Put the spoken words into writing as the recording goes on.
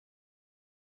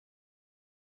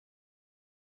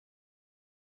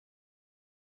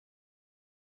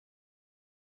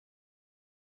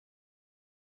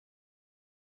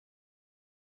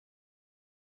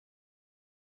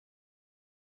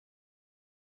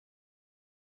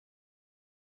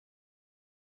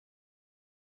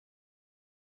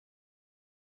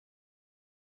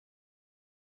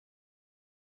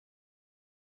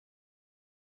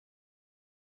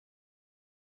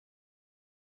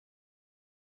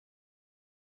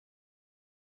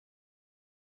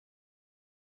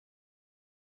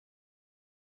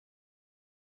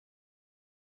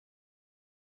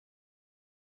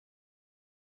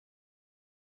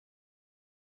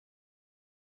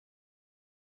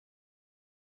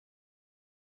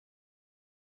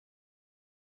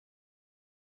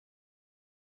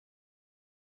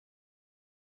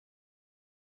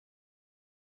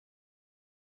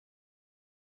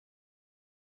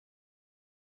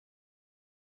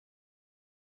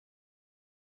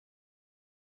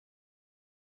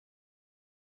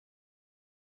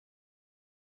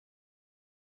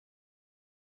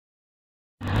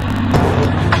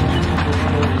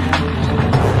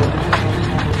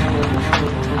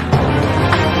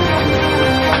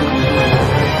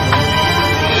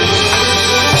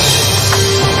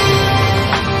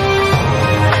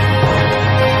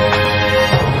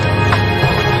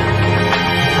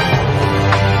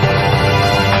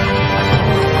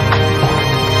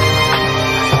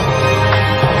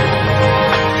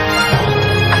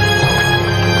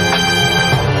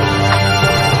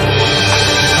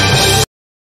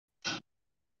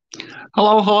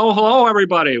Hello, hello, hello,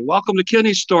 everybody. Welcome to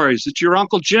Kidney Stories. It's your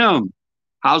Uncle Jim.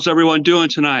 How's everyone doing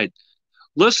tonight?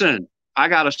 Listen, I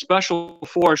got a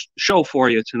show for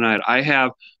you tonight. I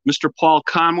have Mr. Paul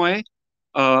Conway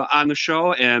on the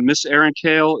show, and Miss Erin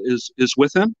Kahle is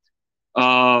with him.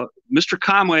 Mr.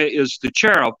 Conway is the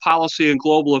chair of Policy and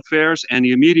Global Affairs and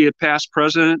the immediate past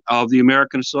president of the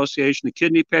American Association of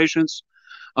Kidney Patients,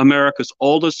 America's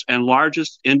oldest and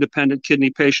largest independent kidney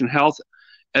patient health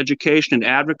education and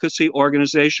advocacy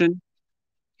organization.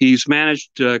 He's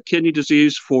managed kidney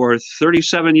disease for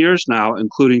 37 years now,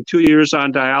 including 2 years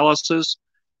on dialysis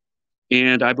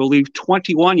and I believe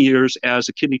 21 years as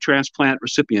a kidney transplant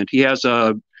recipient. He has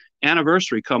an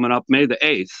anniversary coming up May the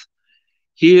 8th.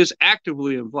 He is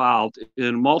actively involved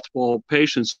in multiple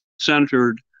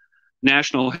patient-centered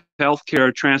national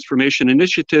healthcare transformation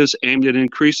initiatives aimed at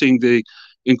increasing the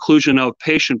inclusion of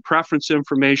patient preference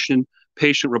information,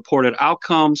 patient-reported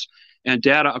outcomes, and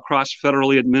data across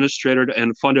federally administered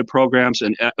and funded programs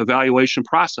and evaluation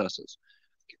processes.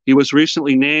 He was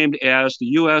recently named as the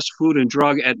U.S. Food and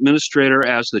Drug Administrator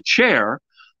as the chair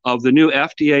of the new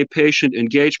FDA Patient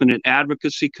Engagement and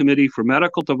Advocacy Committee for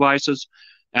Medical Devices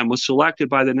and was selected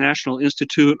by the National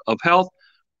Institute of Health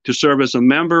to serve as a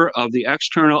member of the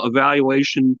external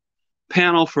evaluation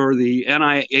panel for the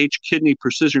NIH Kidney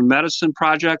Precision Medicine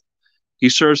Project. He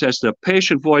serves as the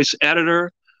patient voice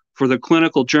editor for the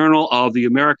Clinical Journal of the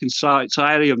American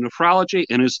Society of Nephrology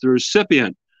and is the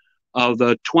recipient of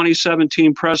the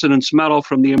 2017 President's Medal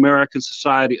from the American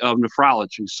Society of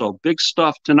Nephrology. So big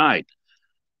stuff tonight.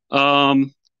 My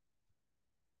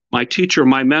teacher,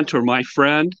 my mentor, my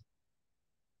friend,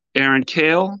 Erin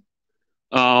Kahle.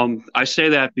 I say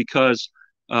that because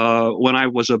when I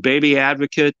was a baby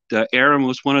advocate, Erin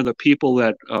was one of the people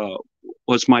that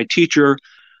was my teacher.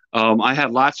 I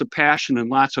had lots of passion and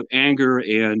lots of anger,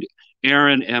 and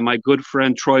Erin and my good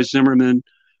friend Troy Zimmerman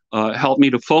helped me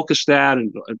to focus that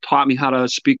and taught me how to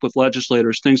speak with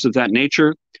legislators, things of that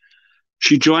nature.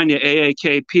 She joined the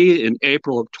AAKP in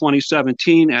April of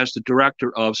 2017 as the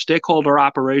director of stakeholder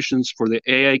operations for the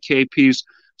AAKP's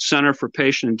Center for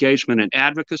Patient Engagement and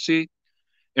Advocacy.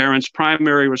 Erin's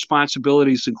primary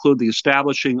responsibilities include the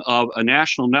establishing of a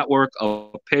national network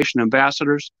of patient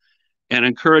ambassadors and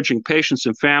encouraging patients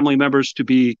and family members to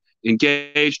be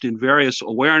engaged in various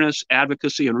awareness,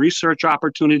 advocacy, and research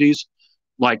opportunities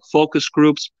like focus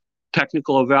groups,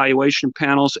 technical evaluation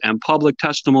panels, and public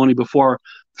testimony before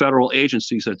federal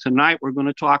agencies. And tonight we're going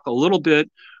to talk a little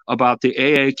bit about the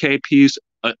AAKP's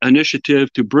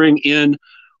initiative to bring in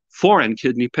foreign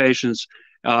kidney patients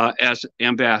as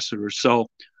ambassadors. So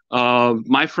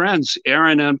my friends,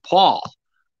 Erin and Paul,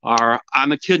 are on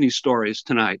the Kidney Stories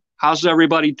tonight. How's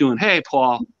everybody doing? Hey,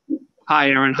 Paul. Hi,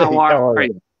 Erin. How are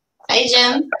you? Hey,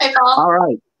 Jim. Hey, Paul. All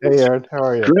right. Hey, Erin. How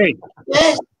are you? Great.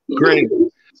 Good. Great.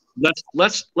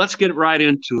 Let's get right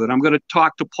into it. I'm going to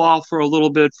talk to Paul for a little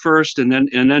bit first, and then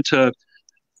to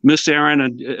Miss Erin.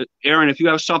 And Erin, if you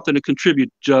have something to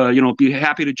contribute, be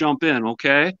happy to jump in.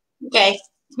 Okay. Okay.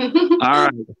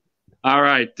 All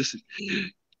right.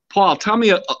 Paul, tell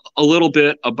me a little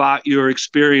bit about your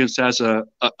experience as a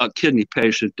kidney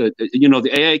patient. The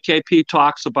AAKP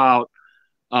talks about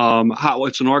how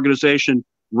it's an organization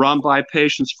run by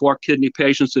patients for kidney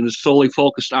patients and is solely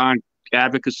focused on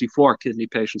advocacy for kidney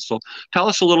patients. So tell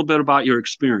us a little bit about your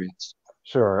experience.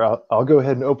 Sure. I'll go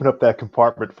ahead and open up that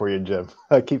compartment for you, Jim.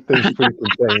 I keep things pretty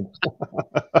contained.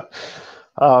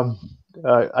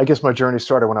 I guess my journey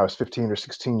started when I was 15 or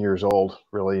 16 years old,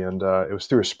 really, and it was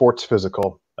through a sports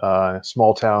physical,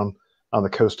 small town on the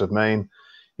coast of Maine.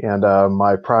 And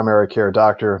my primary care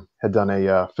doctor had done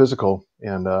a physical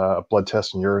and a blood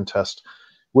test and urine test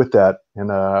with that.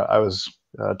 And I was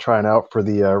trying out for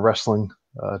the wrestling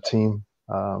team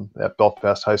at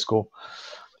Belfast High School.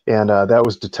 And that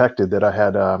was detected that I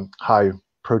had high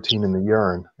protein in the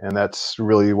urine. And that's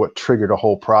really what triggered a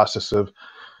whole process of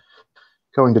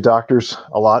going to doctors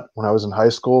a lot when I was in high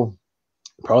school.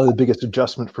 Probably the biggest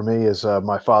adjustment for me is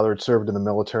my father had served in the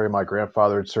military, my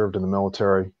grandfather had served in the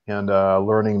military, and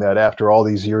learning that after all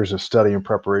these years of study and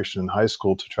preparation in high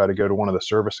school to try to go to one of the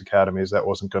service academies, that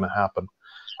wasn't going to happen.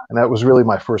 And that was really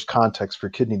my first context for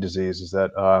kidney disease, is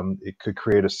that it could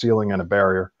create a ceiling and a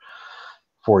barrier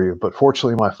for you. But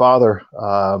fortunately, my father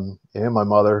and my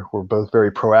mother were both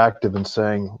very proactive in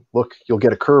saying, look, you'll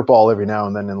get a curveball every now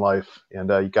and then in life,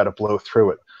 and you got to blow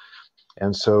through it.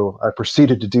 And so I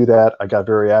proceeded to do that. I got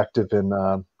very active in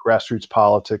grassroots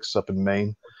politics up in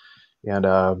Maine. And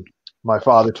my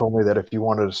father told me that if you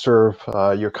wanted to serve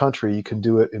your country, you can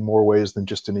do it in more ways than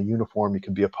just in a uniform. You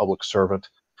can be a public servant.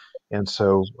 And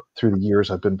so through the years,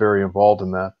 I've been very involved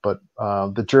in that. But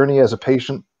the journey as a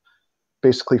patient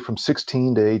basically from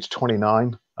 16 to age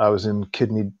 29, I was in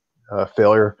kidney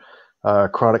failure,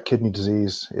 chronic kidney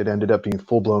disease. It ended up being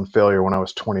full-blown failure when I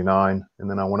was 29, and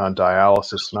then I went on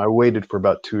dialysis, and I waited for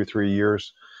about 2 or 3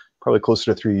 years, probably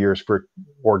closer to 3 years for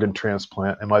organ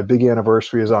transplant. And my big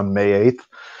anniversary is on May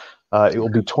 8th. It will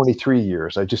be 23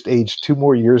 years. I just aged 2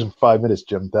 more years in 5 minutes,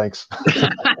 Jim. Thanks.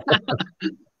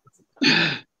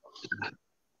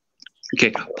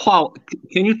 Okay, Paul,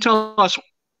 can you tell us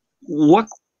what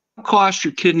caused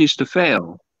your kidneys to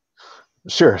fail?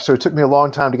 Sure. So it took me a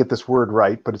long time to get this word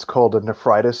right, but it's called a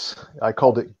nephritis. I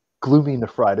called it gloomy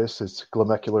nephritis. It's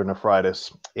glomerular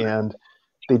nephritis. And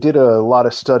they did a lot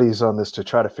of studies on this to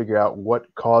try to figure out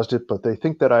what caused it, but they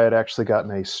think that I had actually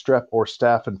gotten a strep or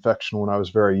staph infection when I was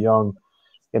very young,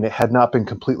 and it had not been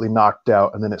completely knocked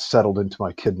out, and then it settled into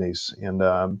my kidneys. And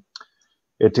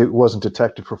it wasn't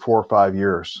detected for 4 or 5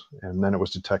 years, and then it was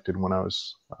detected when I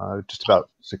was just about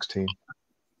 16.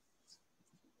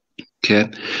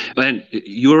 Okay. And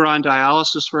you were on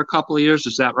dialysis for a couple of years,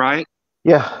 is that right?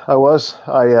 Yeah, I was.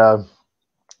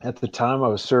 At the time, I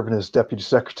was serving as Deputy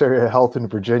Secretary of Health in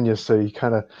Virginia, so you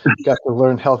kind of got to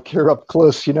learn healthcare up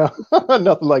close, you know?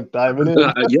 Nothing like diving in.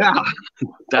 Yeah,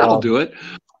 that'll do it.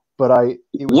 But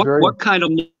it was what kind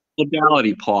of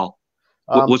modality, Paul?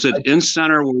 Was it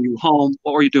in-center? Were you home?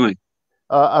 What were you doing?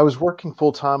 I was working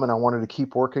full-time, and I wanted to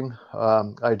keep working.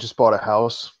 I just bought a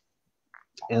house.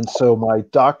 And so my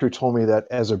doctor told me that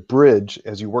as a bridge,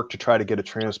 as you work to try to get a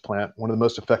transplant, one of the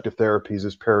most effective therapies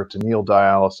is peritoneal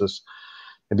dialysis.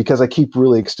 And because I keep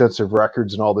really extensive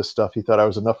records and all this stuff, he thought I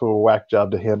was enough of a whack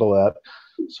job to handle that.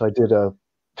 So I did a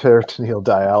peritoneal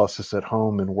dialysis at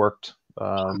home and worked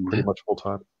pretty much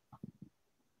full-time.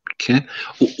 Okay.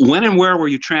 When and where were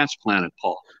you transplanted,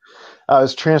 Paul? I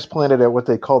was transplanted at what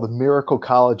they call the Miracle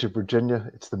College of Virginia.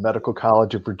 It's the Medical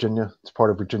College of Virginia. It's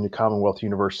part of Virginia Commonwealth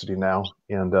University now,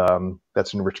 and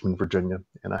that's in Richmond, Virginia.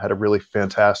 And I had a really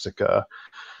fantastic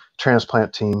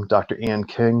transplant team, Dr. Ann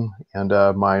King, and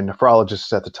my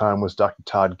nephrologist at the time was Dr.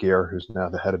 Todd Gare, who's now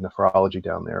the head of nephrology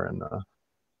down there. And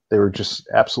they were just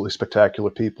absolutely spectacular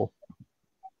people.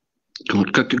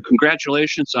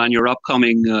 Congratulations on your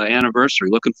upcoming anniversary.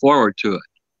 Looking forward to it.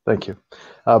 Thank you.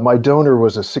 My donor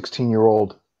was a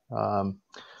 16-year-old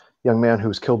young man who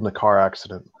was killed in a car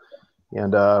accident.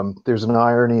 And there's an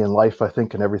irony in life, I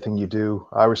think, in everything you do.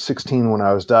 I was 16 when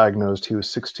I was diagnosed. He was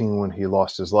 16 when he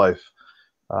lost his life.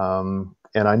 And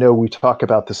I know we talk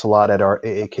about this a lot at our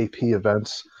AAKP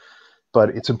events, but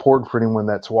it's important for anyone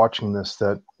that's watching this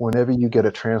that whenever you get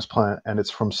a transplant and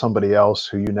it's from somebody else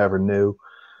who you never knew,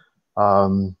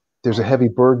 there's a heavy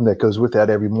burden that goes with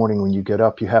that every morning when you get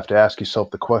up. You have to ask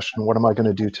yourself the question, what am I going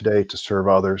to do today to serve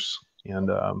others? And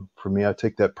for me, I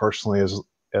take that personally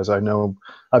as I know,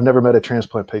 I've never met a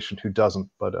transplant patient who doesn't,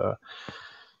 but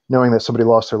knowing that somebody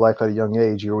lost their life at a young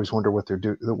age, you always wonder what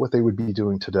they would be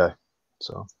doing today.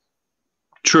 So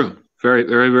true. Very,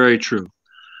 very, very true.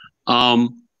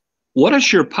 What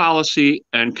is your policy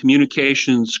and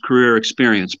communications career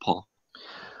experience, Paul?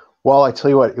 Well, I tell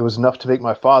you what, it was enough to make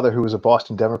my father, who was a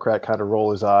Boston Democrat, kind of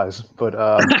roll his eyes. But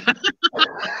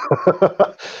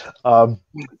I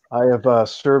have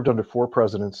served under 4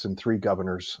 presidents and 3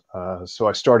 governors. So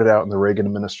I started out in the Reagan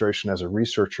administration as a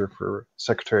researcher for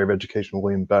Secretary of Education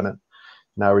William Bennett.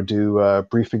 And I would do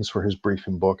briefings for his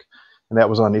briefing book. And that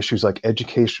was on issues like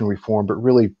education reform, but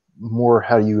really more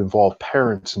how you involve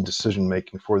parents in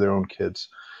decision-making for their own kids.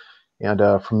 And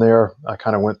from there, I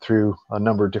kind of went through a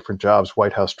number of different jobs,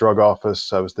 White House Drug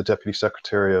Office. I was the Deputy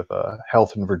Secretary of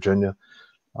Health in Virginia.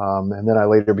 And then I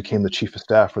later became the Chief of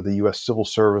Staff for the U.S. Civil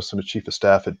Service and a Chief of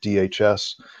Staff at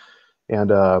DHS and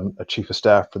a Chief of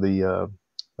Staff for the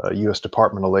U.S.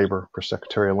 Department of Labor for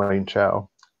Secretary Elaine Chao.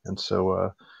 And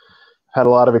so had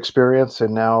a lot of experience,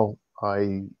 and now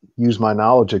I use my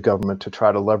knowledge of government to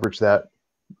try to leverage that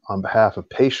on behalf of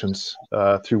patients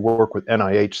through work with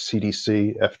NIH,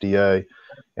 CDC, FDA,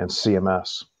 and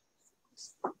CMS.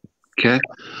 Okay.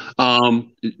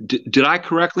 Did I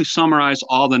correctly summarize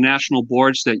all the national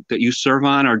boards that you serve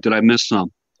on, or did I miss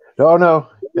some? No.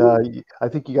 I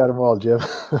think you got them all, Jim.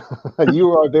 You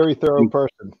are a very thorough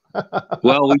person.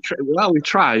 Well, we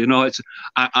try. You know,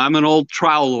 I'm an old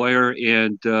trial lawyer,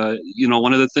 and you know,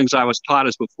 one of the things I was taught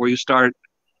is before you start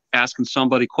asking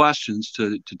somebody questions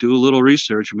to do a little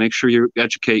research and make sure you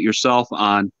educate yourself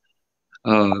on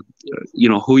you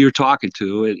know, who you're talking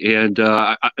to, and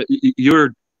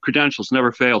your credentials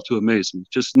never fail to amaze me.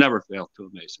 Just never fail to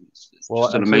amaze me. It's well,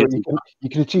 just an amazing. You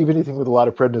can achieve anything with a lot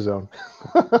of prednisone.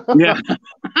 Yeah.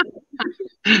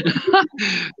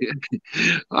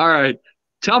 All right.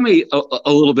 Tell me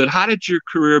a little bit. How did your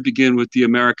career begin with the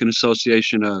American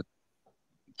Association of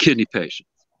Kidney Patients?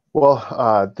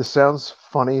 Well, this sounds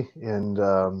funny, and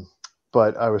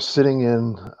but I was sitting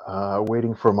in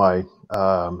waiting for my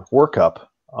workup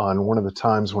on one of the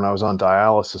times when I was on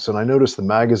dialysis, and I noticed the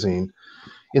magazine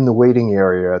in the waiting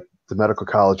area at the Medical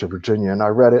College of Virginia, and I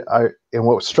read it. And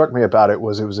what struck me about it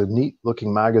was a neat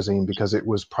looking magazine because it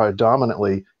was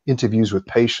predominantly interviews with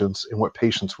patients and what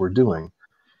patients were doing.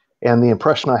 And the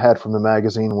impression I had from the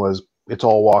magazine was it's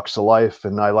all walks of life,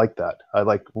 and I like that. I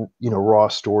like raw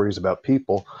stories about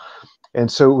people.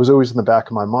 And so it was always in the back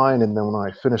of my mind. And then when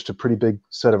I finished a pretty big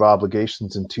set of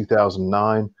obligations in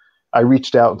 2009, I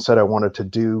reached out and said I wanted to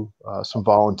do some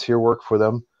volunteer work for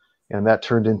them. And that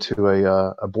turned into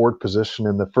a board position.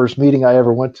 And the first meeting I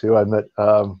ever went to, I met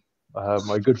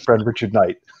my good friend, Richard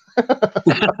Knight.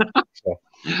 So,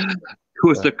 who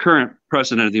is the current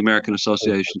president of the American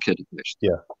Association of Kidney Patients.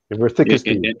 Yeah, and we're thick as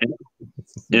thieves.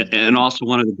 And also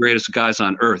one of the greatest guys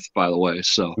on earth, by the way.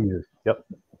 So, yep.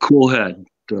 Cool head,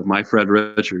 my friend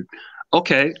Richard.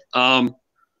 Okay, Erin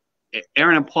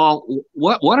and Paul,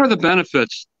 what are the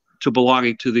benefits to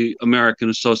belonging to the American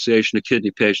Association of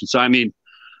Kidney Patients? I mean,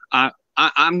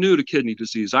 I'm new to kidney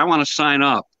disease. I want to sign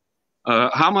up.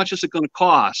 How much is it going to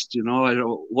cost?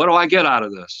 What do I get out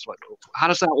of this? How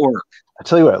does that work? I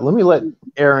tell you what, let me let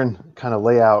Erin kind of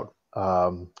lay out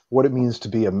what it means to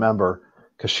be a member,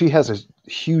 because she has a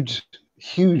huge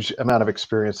amount of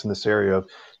experience in this area of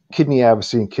kidney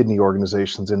advocacy and kidney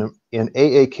organizations. And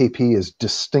AAKP is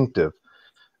distinctive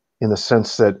in the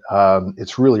sense that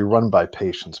it's really run by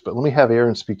patients. But let me have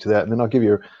Erin speak to that, and then I'll give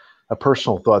you a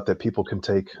personal thought that people can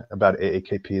take about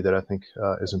AAKP that I think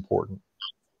is important.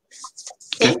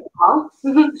 Thanks, Paul.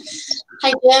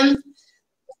 Hi, Jim.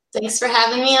 Thanks for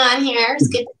having me on here. It's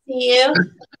good to see you.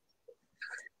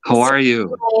 How are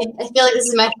you? I feel like this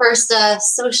is my first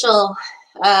social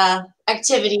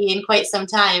activity in quite some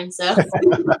time, so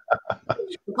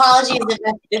apologies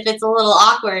if it's a little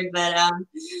awkward, but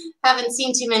haven't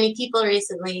seen too many people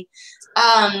recently.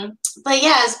 But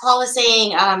yeah, as Paul was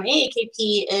saying,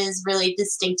 AAKP is really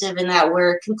distinctive in that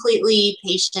we're completely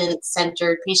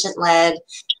patient-centered, patient-led.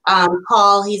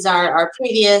 Paul, he's our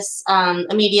previous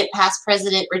immediate past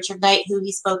president. Richard Knight, who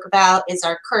he spoke about, is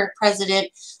our current president.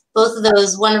 Both of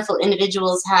those wonderful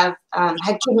individuals have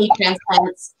had kidney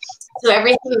transplants. So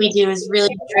everything we do is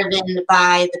really driven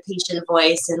by the patient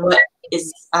voice and what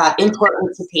is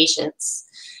important to patients.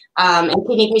 And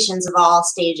kidney patients of all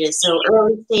stages. So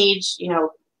early stage,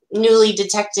 newly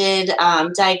detected,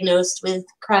 diagnosed with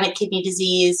chronic kidney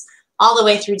disease, all the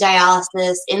way through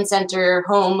dialysis, in-center,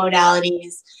 home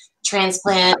modalities,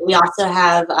 transplant. We also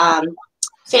have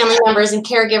family members and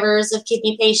caregivers of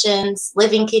kidney patients,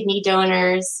 living kidney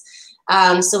donors.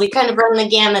 So we kind of run the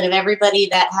gamut of everybody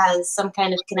that has some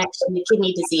kind of connection to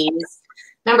kidney disease.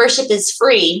 Membership is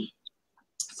free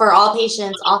for all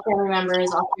patients, all family members,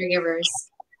 all caregivers.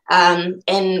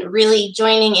 And really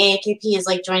joining AAKP is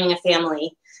like joining a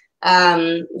family.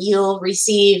 You'll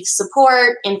receive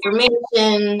support,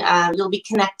 information, you'll be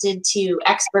connected to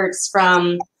experts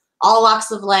from all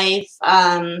walks of life,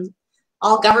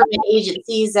 all government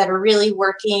agencies that are really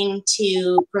working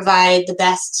to provide the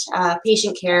best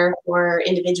patient care for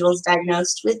individuals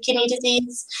diagnosed with kidney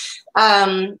disease.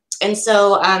 And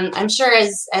so I'm sure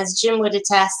as Jim would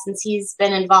attest, since he's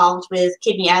been involved with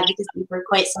kidney advocacy for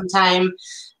quite some time,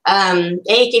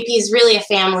 AAKP is really a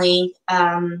family.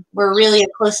 We're really a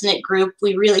close-knit group.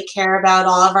 We really care about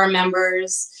all of our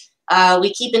members.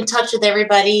 We keep in touch with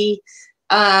everybody.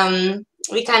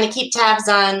 We kind of keep tabs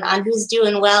on who's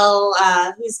doing well,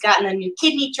 who's gotten a new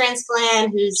kidney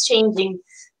transplant, who's changing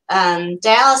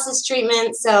dialysis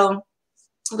treatment. So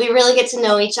we really get to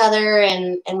know each other,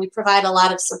 and we provide a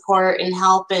lot of support and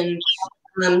help, and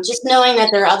just knowing that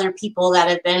there are other people that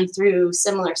have been through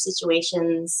similar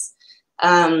situations,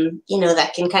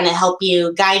 that can kind of help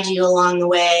you, guide you along the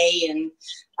way.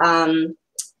 And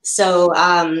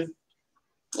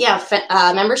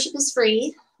membership is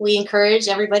free. We encourage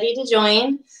everybody to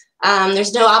join.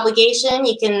 There's no obligation.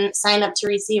 You can sign up to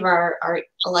receive our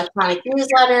electronic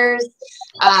newsletters.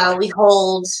 We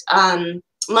hold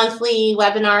monthly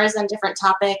webinars on different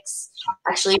topics.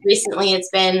 Actually, recently it's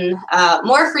been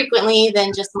more frequently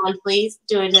than just monthly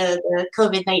due to the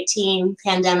COVID-19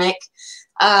 pandemic.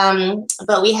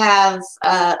 But we have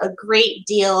a great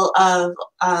deal of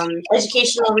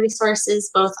educational resources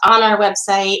both on our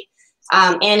website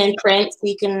and in print. So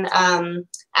you can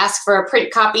ask for a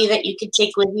print copy that you could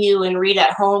take with you and read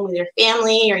at home with your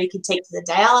family, or you could take to the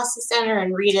dialysis center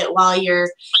and read it while you're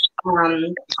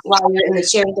in the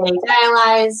chair getting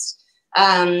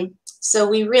dialyzed. So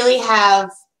we really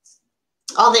have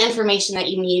all the information that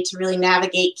you need to really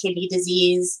navigate kidney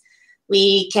disease.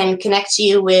 We can connect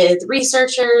you with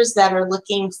researchers that are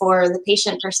looking for the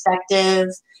patient perspective.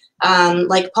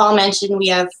 Like Paul mentioned, we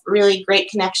have really great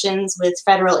connections with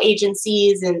federal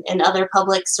agencies and other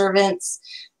public servants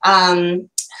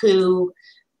who,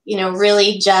 you know,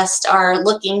 really just are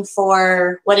looking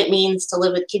for what it means to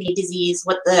live with kidney disease,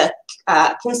 what the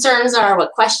concerns are,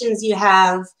 what questions you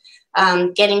have,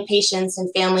 getting patients and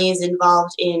families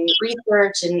involved in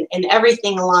research and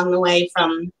everything along the way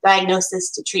from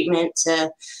diagnosis to treatment to,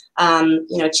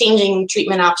 you know, changing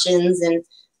treatment options and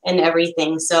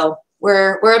everything. So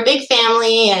we're a big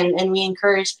family, and we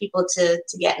encourage people to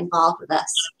get involved with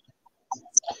us.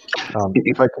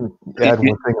 If I can add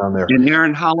one thing on there. And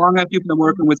Erin, how long have you been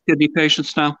working with kidney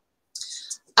patients now?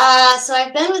 So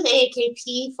I've been with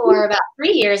AAKP for about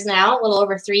 3 years now, a little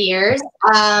over 3 years.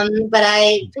 But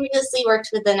I previously worked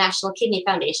with the National Kidney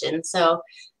Foundation. So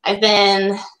I've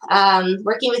been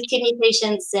working with kidney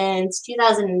patients since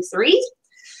 2003.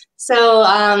 So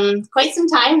quite some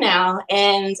time now,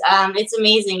 and it's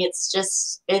amazing.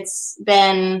 It's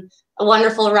been a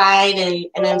wonderful ride,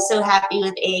 and I'm so happy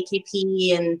with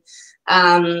AAKP. And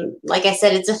like I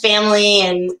said, it's a family,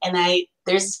 and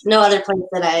there's no other place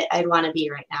that I'd want to be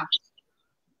right now.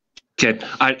 Okay,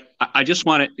 I just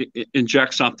want to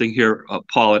inject something here,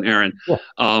 Paul and Erin.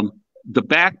 Yeah. The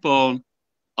backbone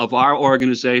of our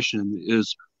organization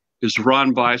is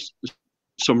run by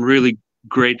some really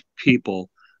great people.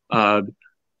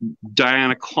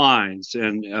 Diana Kleins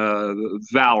and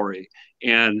Valerie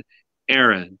and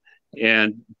Erin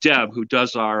and Deb, who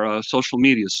does our social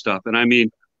media stuff. And I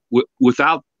mean,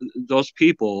 without those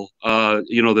people,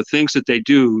 you know, the things that they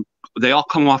do, they all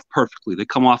come off perfectly. They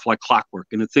come off like clockwork.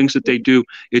 And the things that they do,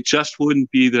 it just wouldn't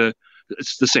be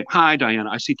it's the same. Hi, Diana.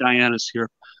 I see Diana's here.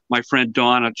 My friend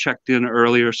Dawn, checked in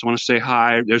earlier, so I want to say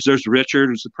hi. There's Richard,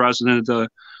 who's the president of the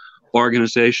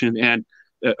organization. And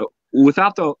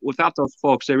without those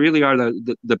folks, they really are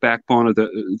the backbone of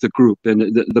the group, and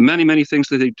the many things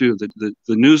that they do, the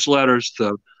newsletters,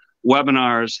 the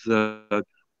webinars, the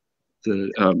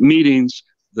meetings,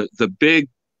 the big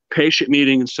patient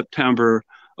meeting in September,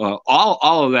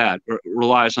 all of that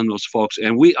relies on those folks.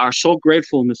 And we are so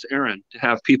grateful, Ms. Erin, to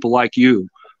have people like you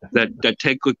that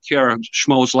take good care of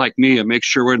schmoes like me and make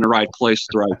sure we're in the right place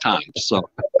at the right time. So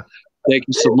thank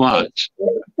you so much.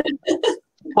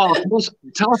 Paul,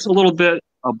 tell us a little bit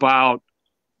about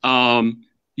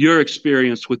your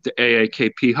experience with the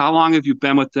AAKP. How long have you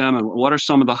been with them, and what are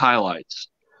some of the highlights?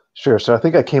 Sure. So I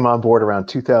think I came on board around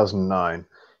 2009.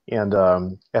 And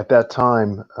at that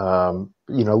time,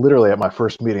 you know, literally at my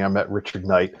first meeting, I met Richard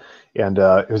Knight. And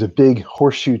it was a big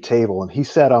horseshoe table. And he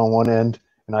sat on one end,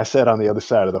 and I sat on the other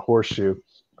side of the horseshoe.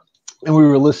 And we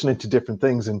were listening to different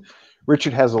things. And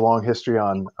Richard has a long history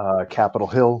on Capitol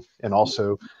Hill and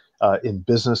also in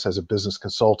business as a business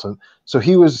consultant. So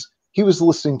he was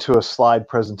listening to a slide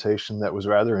presentation that was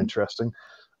rather interesting.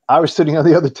 I was sitting on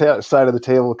the other side of the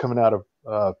table, coming out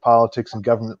of politics and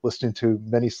government, listening to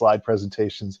many slide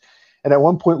presentations. And at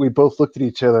one point, we both looked at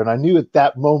each other, and I knew at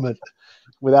that moment,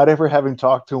 without ever having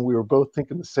talked to him, we were both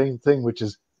thinking the same thing, which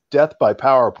is death by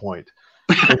PowerPoint.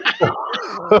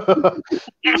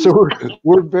 So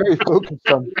we're very focused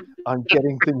on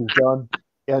getting things done.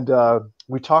 And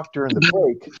we talked during the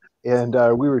break, and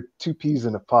we were two peas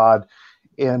in a pod.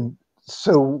 And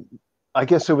so I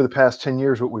guess over the past 10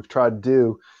 years, what we've tried to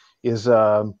do is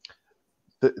the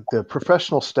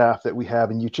professional staff that we have,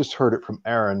 and you just heard it from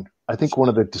Erin, I think one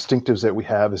of the distinctives that we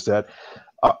have is that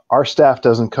our staff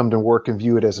doesn't come to work and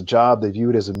view it as a job. They view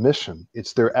it as a mission.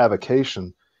 It's their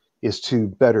avocation is to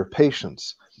better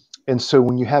patients. And so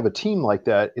when you have a team like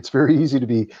that, it's very easy to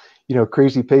be, you know,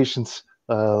 crazy patients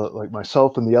like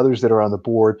myself and the others that are on the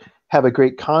board have a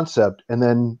great concept and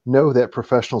then know that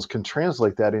professionals can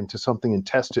translate that into something and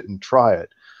test it and try it.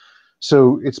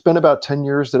 So it's been about 10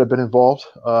 years that I've been involved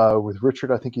with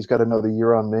Richard. I think he's got another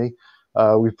year on me.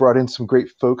 We've brought in some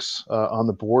great folks on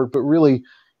the board, but really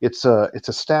it's a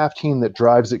staff team that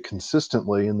drives it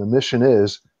consistently. And the mission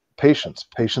is patients.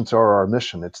 Patients are our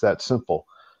mission. It's that simple.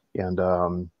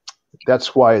 And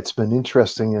that's why it's been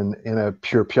interesting and a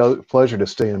pure pleasure to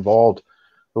stay involved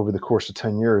over the course of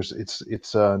 10 years.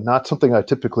 It's not something I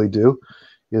typically do,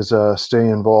 is stay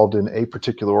involved in a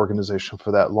particular organization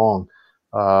for that long.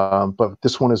 But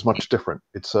this one is much different.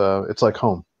 It's like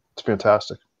home. It's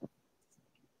fantastic.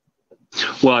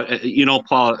 Well, you know,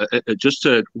 Paul, just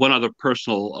one other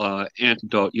personal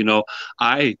anecdote. You know,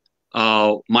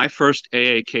 my first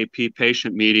AAKP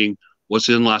patient meeting was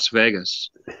in Las Vegas,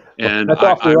 and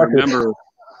I remember,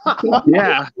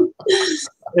 yeah,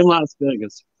 in Las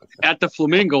Vegas at the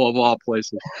Flamingo of all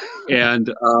places,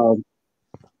 and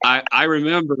I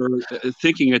remember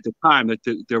thinking at the time that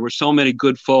there were so many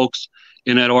good folks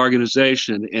in that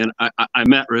organization, and I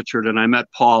met Richard and I met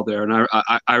Paul there, and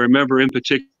I remember in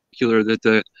particular that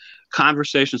the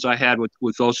conversations I had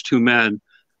with those two men,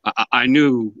 I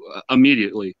knew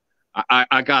immediately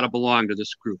I got to belong to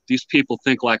this group. These people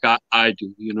think like I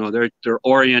do. You know, they're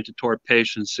oriented toward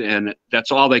patients, and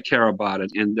that's all they care about.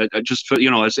 And I just,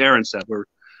 you know, as Erin said, we're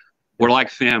like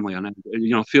family, and I,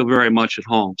 you know, feel very much at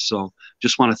home. So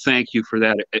just want to thank you for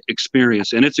that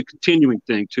experience, and it's a continuing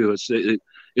thing too.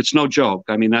 It's no joke.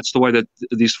 I mean, that's the way that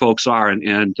these folks are,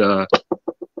 and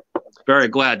very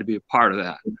glad to be a part of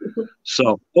that.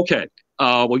 So okay,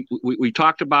 we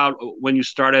talked about when you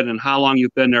started and how long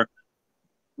you've been there.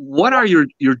 What are your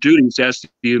duties as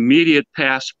the immediate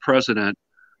past president?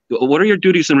 What are your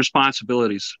duties and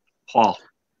responsibilities, Paul?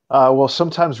 Well,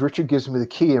 sometimes Richard gives me the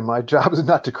key, and my job is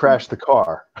not to crash the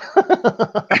car.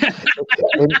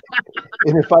 and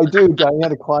if I do,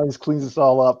 Diana cleans us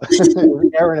all up.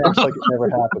 Erin acts like it never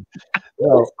happened.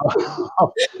 No.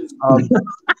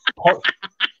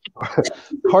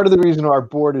 Part of the reason our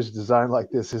board is designed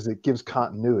like this is it gives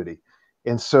continuity.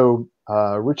 And so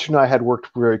Richard and I had worked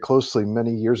very closely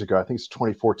many years ago. I think it's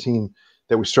 2014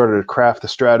 that we started to craft the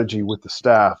strategy with the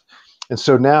staff. And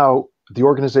so now the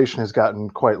organization has gotten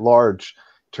quite large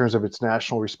in terms of its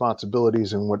national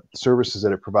responsibilities and what services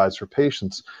that it provides for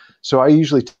patients. So I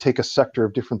usually take a sector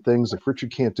of different things. If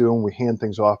Richard can't do them, we hand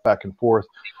things off back and forth.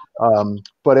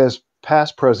 But as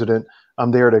past president,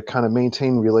 I'm there to kind of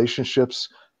maintain relationships,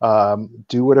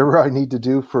 do whatever I need to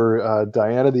do for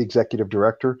Diana, the executive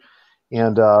director.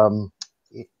 And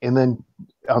then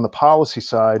on the policy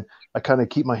side, I kind of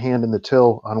keep my hand in the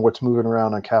till on what's moving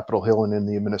around on Capitol Hill and in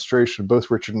the administration.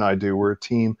 Both Richard and I do. We're a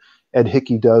team. Ed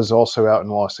Hickey does also out in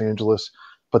Los Angeles.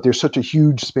 But there's such a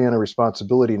huge span of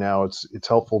responsibility now. It's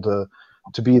helpful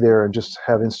to be there and just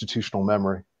have institutional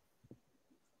memory.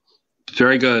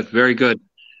 Very good. Very good.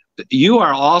 You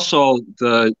are also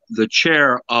the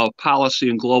chair of policy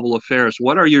and global affairs.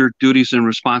 What are your duties and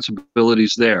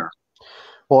responsibilities there?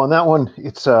 Well, on that one,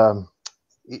 it's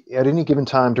at any given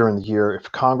time during the year, if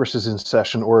Congress is in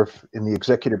session or if in the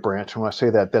executive branch, and when I say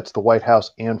that, that's the White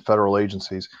House and federal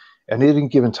agencies, and at any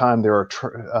given time, there are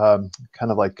kind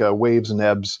of like waves and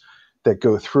ebbs that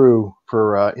go through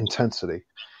for intensity.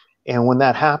 And when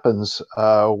that happens,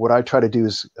 what I try to do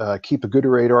is keep a good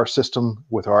radar system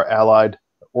with our allied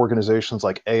organizations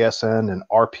like ASN and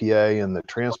RPA and the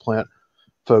transplant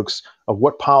folks of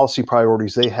what policy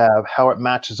priorities they have, how it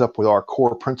matches up with our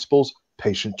core principles,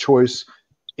 patient choice,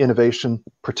 innovation,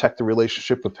 protect the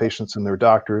relationship with patients and their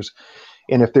doctors.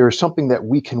 And if there is something that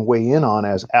we can weigh in on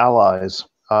as allies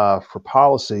for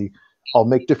policy, I'll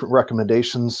make different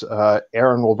recommendations.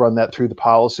 Erin will run that through the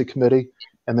policy committee,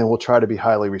 and then we'll try to be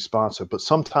highly responsive. But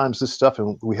sometimes this stuff,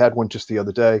 and we had one just the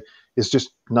other day, is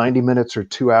just 90 minutes or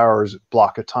 2 hours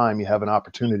block of time you have an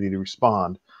opportunity to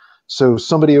respond. So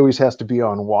somebody always has to be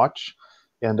on watch.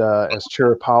 And as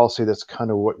chair of policy, that's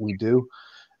kind of what we do.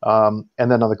 And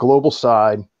then on the global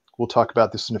side, we'll talk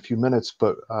about this in a few minutes,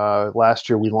 but last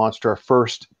year we launched our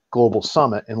first global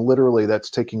summit, and literally that's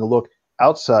taking a look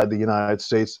outside the United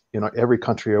States, you know, every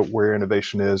country where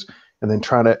innovation is, and then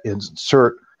trying to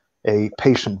insert a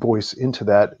patient voice into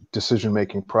that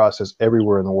decision-making process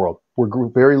everywhere in the world. We're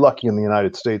very lucky in the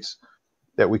United States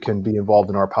that we can be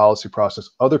involved in our policy process.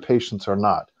 Other patients are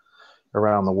not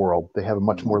around the world. They have a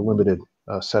much more limited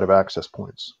set of access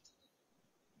points.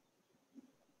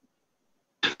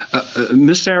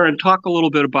 Miss Erin, talk a little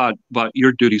bit about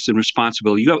your duties and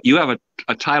responsibility. You have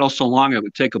a title so long it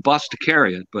would take a bus to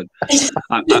carry it, but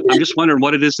I'm just wondering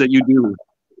what it is that you do.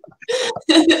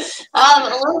 A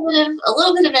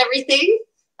little bit of everything.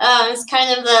 It's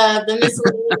kind of the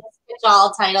miscellaneous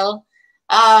catch-all title.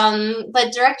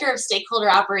 But director of stakeholder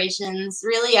operations.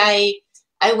 Really,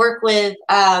 I work with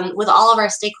all of our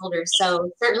stakeholders.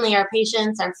 So certainly our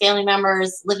patients, our family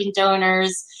members, living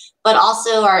donors, but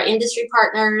also our industry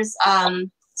partners.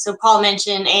 So Paul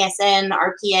mentioned ASN,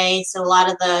 RPA, so a lot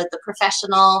of the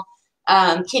professional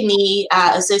kidney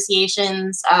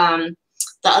associations,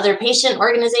 the other patient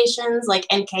organizations like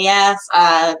NKF,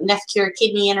 NephCure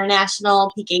Kidney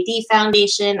International, PKD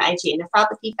Foundation, IgA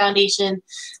Nephropathy Foundation.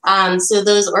 So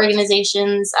those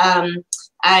organizations,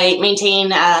 I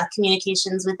maintain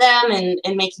communications with them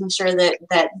and making sure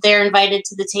that they're invited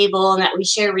to the table and that we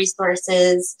share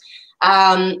resources.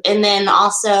 And then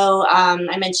also,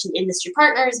 I mentioned industry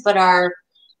partners, but our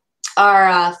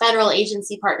federal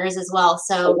agency partners as well.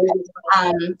 So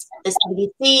the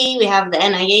CDC, we have the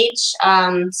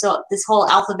NIH. So this whole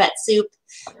alphabet soup.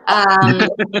 A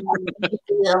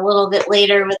little bit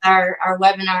later with our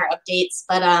webinar updates,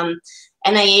 but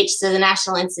NIH, so the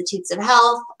National Institutes of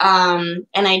Health,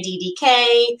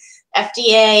 NIDDK,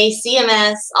 FDA,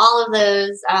 CMS, all of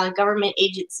those government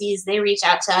agencies, they reach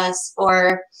out to us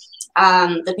for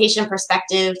the patient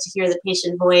perspective, to hear the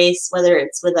patient voice, whether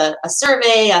it's with a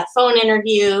survey, a phone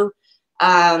interview,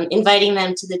 inviting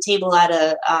them to the table at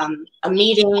a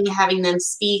meeting, having them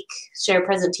speak, share a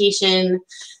presentation.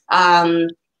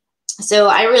 So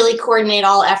I really coordinate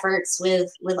all efforts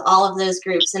with all of those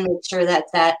groups and make sure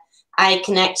that I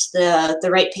connect the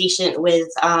right patient with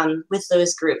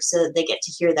those groups so that they get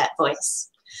to hear that voice.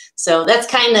 So that's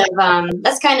kind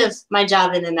of my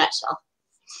job in a nutshell.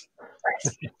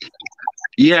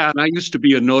 Yeah, and I used to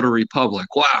be a notary public.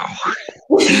 Wow.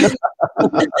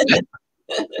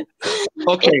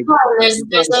 Okay.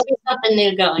 There's always something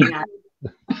new going on.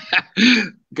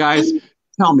 Guys,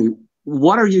 tell me,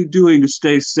 what are you doing to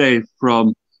stay safe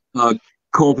from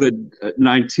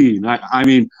COVID-19? I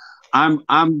mean,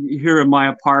 I'm here in my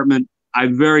apartment. I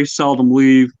very seldom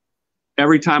leave.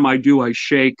 Every time I do, I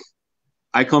shake.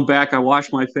 I come back, I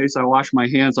wash my face, I wash my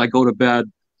hands, I go to bed.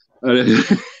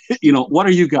 You know, what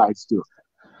are you guys doing?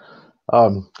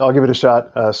 I'll give it a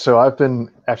shot. So I've been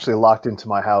actually locked into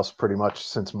my house pretty much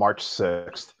since March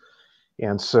 6th.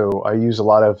 And so I use a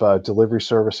lot of delivery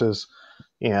services,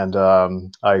 and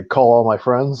I call all my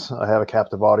friends. I have a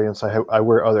captive audience. I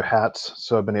wear other hats,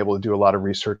 so I've been able to do a lot of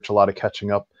research, a lot of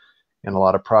catching up, and a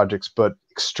lot of projects, but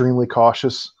extremely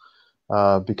cautious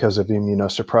because of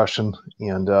immunosuppression,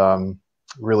 and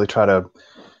really try to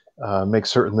make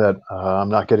certain that I'm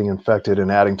not getting infected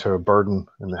and adding to a burden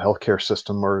in the healthcare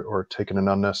system or taking an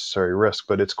unnecessary risk.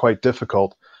 But it's quite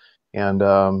difficult. And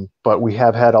but we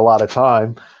have had a lot of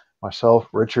time, myself,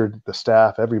 Richard, the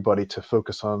staff, everybody, to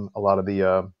focus on a lot of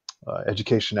the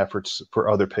education efforts for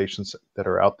other patients that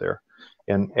are out there.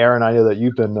 And Erin, I know that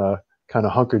you've been kind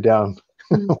of hunkered down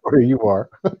where you are.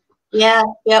 Yeah,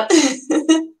 yep.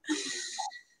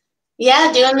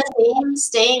 Yeah, doing the same,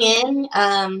 staying in.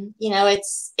 You know,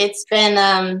 it's been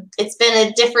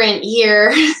a different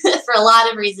year for a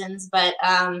lot of reasons, but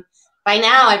by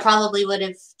now I probably would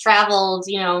have traveled,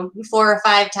 4 or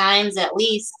 5 times at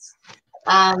least,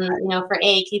 for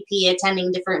AAKP,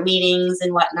 attending different meetings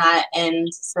and whatnot. And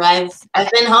so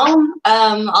I've been home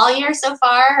all year so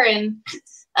far, and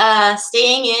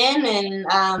staying in,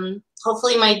 and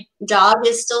hopefully my dog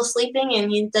is still sleeping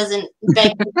and he doesn't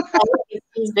beg me to play.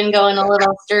 He's been going a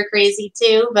little stir crazy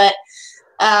too, but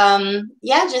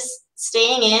yeah, just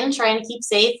staying in, trying to keep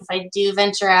safe. If I do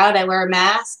venture out, I wear a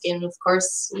mask, and of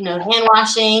course, hand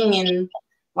washing and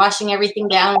washing everything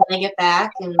down when I get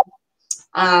back. And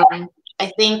I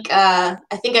think I've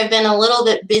been a little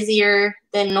bit busier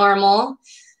than normal,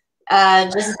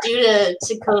 just due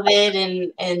to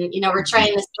COVID, and we're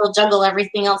trying to still juggle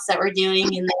everything else that we're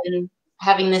doing, and then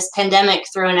having this pandemic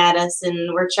thrown at us,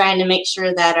 and we're trying to make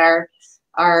sure that our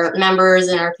members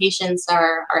and our patients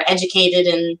are educated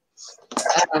and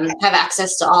have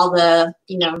access to all the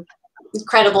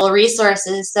incredible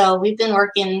resources. So we've been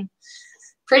working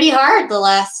pretty hard the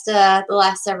last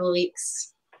several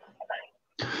weeks.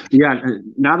 Yeah,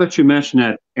 now that you mention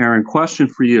that, Erin, question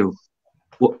for you.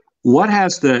 What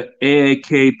has the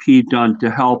AAKP done to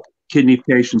help kidney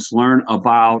patients learn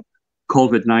about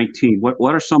COVID-19?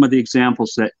 What are some of the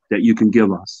examples that you can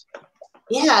give us?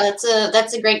 Yeah,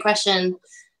 that's a great question.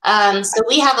 So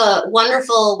we have a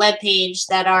wonderful webpage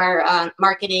that our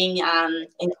marketing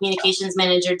and communications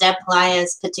manager, Deb Palaia,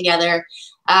 has put together.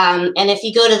 And if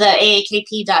you go to the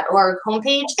aakp.org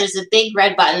homepage, there's a big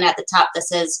red button at the top that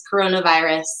says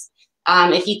coronavirus.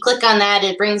 If you click on that,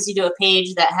 it brings you to a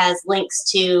page that has links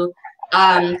to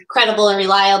credible and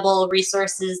reliable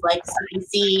resources like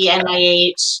CDC,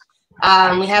 NIH.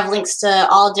 We have links to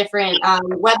all different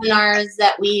webinars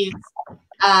that we've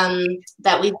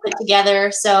put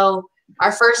together. So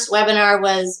our first webinar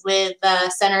was with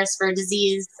Centers for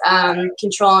Disease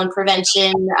Control and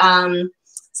Prevention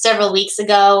several weeks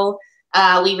ago.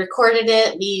 We recorded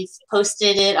it, we've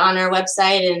posted it on our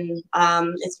website, and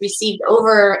it's received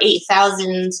over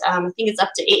 8,000, I think it's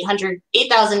up to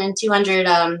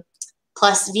 8,200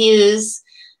 plus views.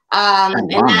 And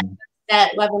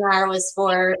that webinar was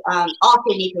for all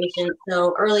kidney patients,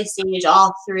 so early stage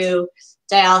all through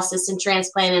dialysis and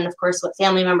transplant, and of course what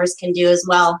family members can do as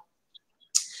well.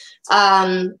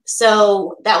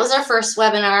 So that was our first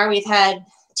webinar. We've had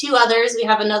 2 others. We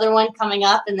have another one coming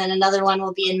up, and then another one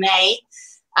will be in May.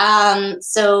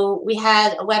 So we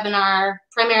had a webinar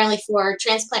primarily for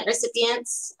transplant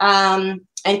recipients and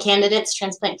candidates,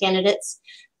 transplant candidates,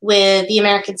 with the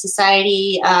American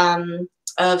Society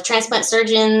of Transplant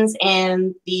Surgeons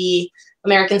and the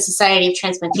American Society of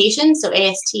Transplantation, so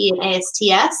AST and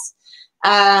ASTS.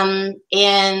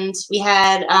 And we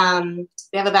have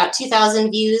about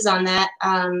 2,000 views on that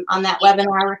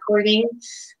webinar recording.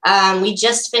 We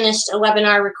just finished a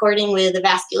webinar recording with a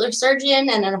vascular surgeon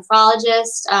and a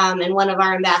nephrologist, and one of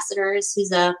our ambassadors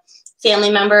who's a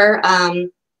family member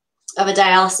of a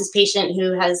dialysis patient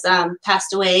who has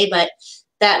passed away. But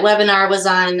that webinar was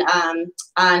on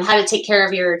how to take care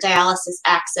of your dialysis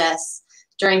access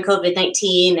during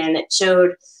COVID-19, and it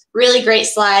showed really great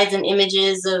slides and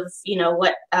images of, you know,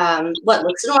 what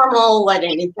looks normal, what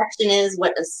an infection is,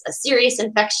 what is a serious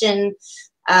infection.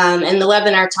 And the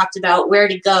webinar talked about where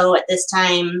to go at this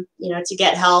time, you know, to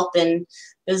get help. And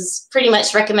it was pretty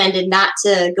much recommended not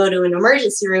to go to an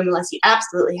emergency room unless you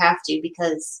absolutely have to,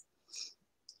 because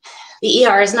the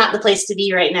ER is not the place to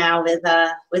be right now with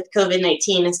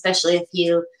COVID-19, especially if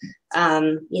you,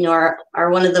 you know,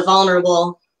 are one of the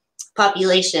vulnerable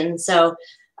population. So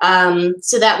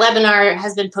that webinar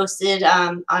has been posted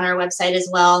on our website as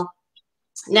well.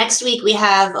 Next week, we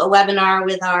have a webinar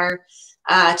with our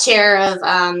chair of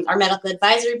our medical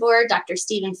advisory board, Dr.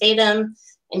 Stephen Fadum,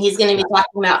 and he's going to be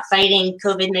talking about fighting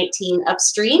COVID-19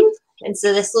 upstream. And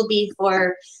so this will be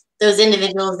for those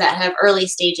individuals that have early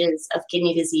stages of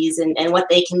kidney disease, and what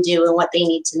they can do and what they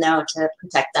need to know to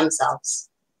protect themselves.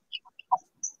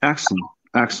 Excellent,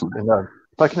 excellent. And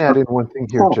if I can add in one thing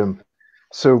here, Jim.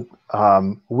 So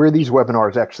where these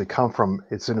webinars actually come from,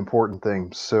 it's an important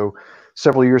thing. So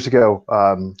several years ago,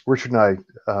 Richard and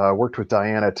I worked with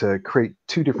Diana to create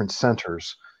 2 different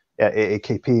centers at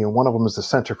AAKP, and one of them is the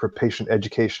Center for Patient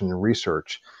Education and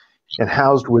Research. And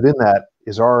housed within that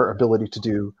is our ability to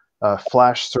do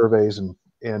flash surveys and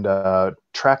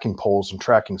tracking polls and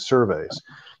tracking surveys.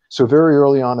 So very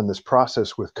early on in this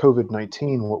process with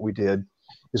COVID-19, what we did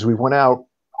is we went out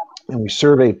and we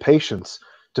surveyed patients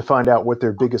to find out what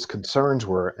their biggest concerns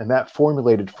were. And that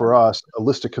formulated for us a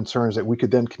list of concerns that we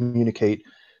could then communicate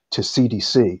to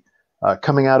CDC.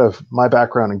 Coming out of my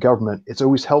background in government, it's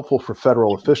always helpful for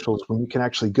federal officials when you can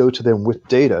actually go to them with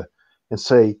data and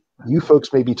say, you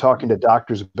folks may be talking to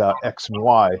doctors about X and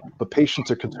Y, but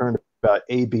patients are concerned about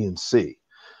A, B, and C.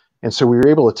 And so we were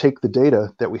able to take the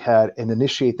data that we had and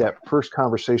initiate that first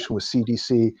conversation with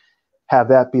CDC, have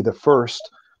that be the first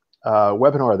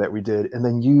webinar that we did, and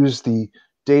then use the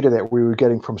data that we were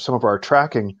getting from some of our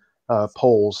tracking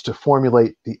polls to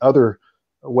formulate the other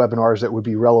webinars that would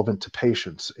be relevant to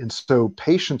patients. And so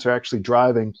patients are actually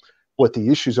driving what the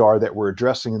issues are that we're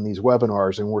addressing in these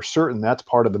webinars, and we're certain that's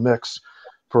part of the mix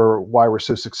for why we're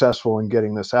so successful in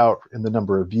getting this out in the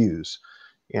number of views.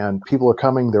 And people are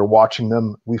coming, they're watching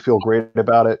them. We feel great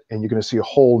about it. And you're going to see a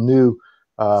whole new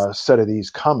set of these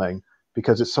coming,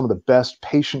 because it's some of the best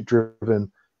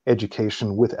patient-driven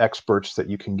education with experts that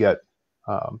you can get.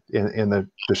 And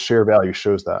the share value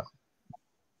shows that.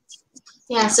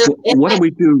 Yeah. So what do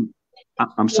we do?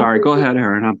 I'm sorry. Go ahead,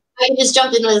 Erin. I can just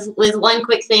jump in with one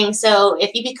quick thing. So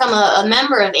if you become a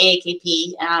member of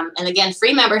AAKP, and again,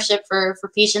 free membership for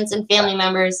patients and family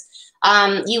members,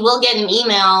 you will get an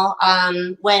email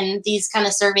when these kind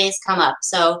of surveys come up.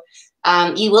 So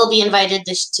you will be invited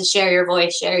to share your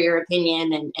voice, share your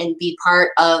opinion, and be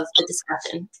part of the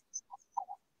discussion.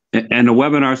 And the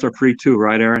webinars are free too,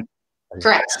 right, Erin?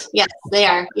 Correct. Yes, they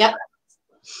are. Yep.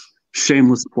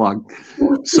 Shameless plug.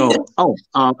 So,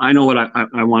 I know what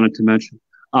I wanted to mention.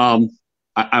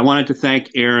 I wanted to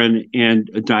thank Erin and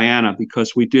Diana,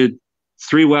 because we did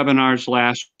 3 webinars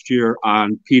last year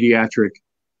on pediatric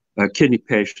kidney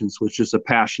patients, which is a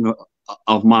passion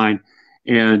of mine.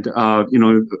 And, you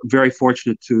know, very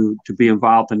fortunate to be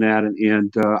involved in that.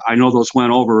 And I know those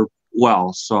went over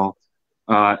well. So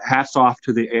hats off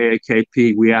to the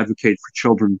AAKP. We advocate for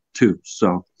children too.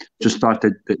 So just thought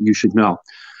that you should know.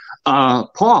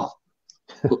 Paul,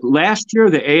 last year,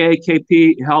 the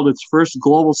AAKP held its first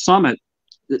global summit.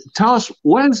 Tell us,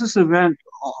 what is this event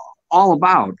all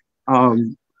about?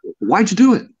 Why'd you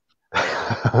do it?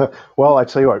 Well, I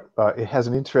tell you what, it has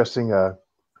an interesting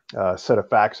set of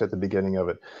facts at the beginning of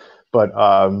it. But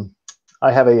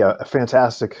I have a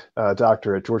fantastic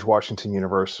doctor at George Washington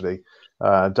University,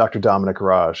 Dr. Dominic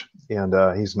Raj, and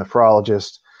he's a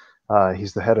nephrologist.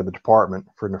 He's the head of the department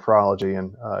for nephrology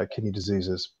and kidney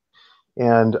diseases.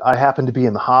 And I happened to be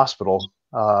in the hospital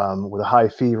with a high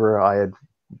fever. I had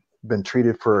been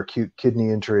treated for acute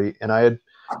kidney injury, and I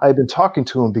had been talking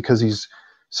to him because he's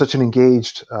such an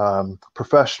engaged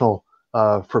professional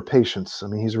for patients. I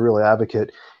mean, he's a real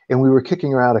advocate. And we were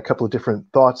kicking around a couple of different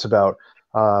thoughts about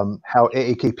how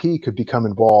AAKP could become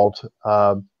involved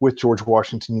with George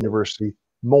Washington University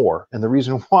more. And the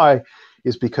reason why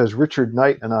is because Richard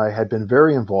Knight and I had been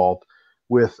very involved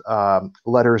with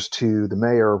letters to the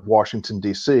mayor of Washington,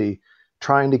 D.C.,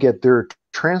 trying to get their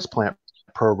transplant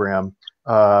program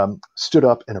stood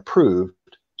up and approved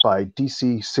by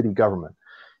DC city government.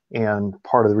 And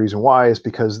part of the reason why is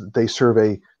because they serve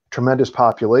a tremendous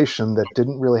population that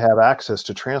didn't really have access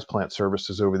to transplant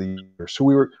services over the years.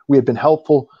 So we had been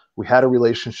helpful, we had a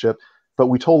relationship, but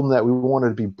we told them that we wanted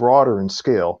to be broader in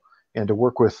scale and to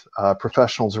work with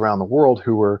professionals around the world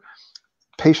who were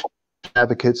patient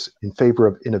advocates in favor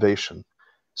of innovation.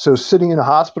 So sitting in a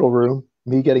hospital room,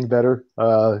 me getting better,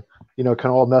 kind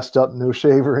of all messed up, no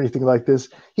shave or anything like this,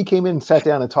 he came in and sat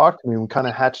down and talked to me, and we kind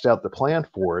of hatched out the plan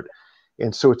for it.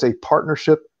 And so it's a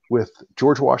partnership with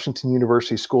George Washington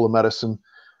University School of Medicine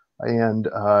and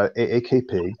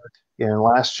AAKP. And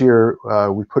last year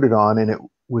we put it on, and it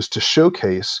was to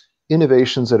showcase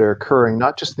innovations that are occurring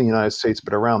not just in the United States,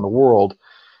 but around the world,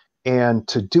 and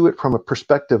to do it from a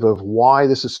perspective of why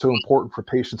this is so important for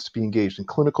patients to be engaged in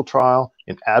clinical trial,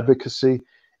 in advocacy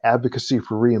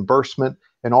for reimbursement,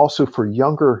 and also for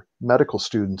younger medical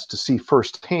students to see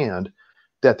firsthand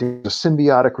that there's a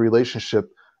symbiotic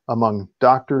relationship among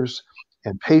doctors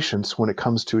and patients when it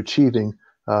comes to achieving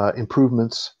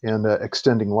improvements and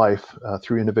extending life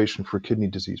through innovation for kidney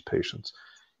disease patients.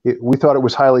 We thought it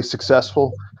was highly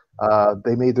successful.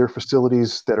 They made their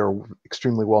facilities that are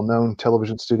extremely well-known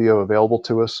television studio available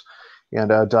to us.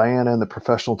 And Diana and the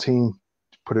professional team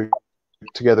put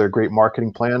together a great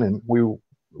marketing plan, and we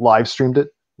live streamed it.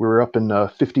 We were up in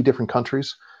 50 different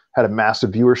countries, had a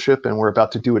massive viewership, and we're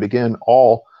about to do it again,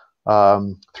 all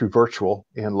through virtual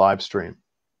and live stream.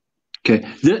 Okay,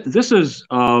 this is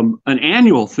an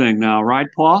annual thing now, right,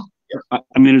 Paul?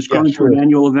 I mean, it's going to an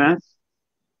annual event.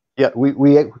 Yeah,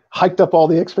 we hiked up all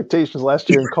the expectations last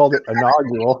year and called it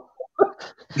inaugural.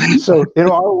 So in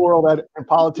our world, in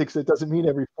politics, it doesn't mean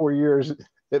every 4 years.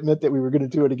 It meant that we were going to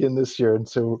do it again this year, and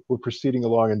so we're proceeding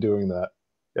along and doing that.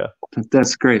 Yeah,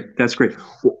 that's great. That's great.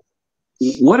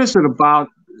 What is it about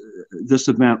this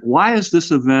event? Why is this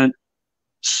event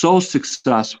so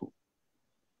successful?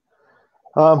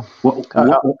 Why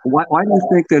do you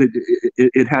think that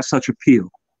it has such appeal?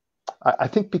 I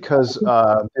think because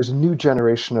there's a new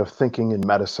generation of thinking in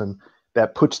medicine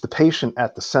that puts the patient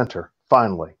at the center,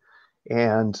 finally.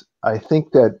 And I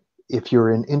think that if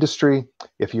you're in industry,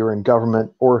 if you're in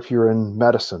government, or if you're in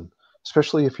medicine,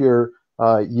 especially if you're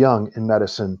young in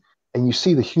medicine, and you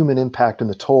see the human impact and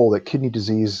the toll that kidney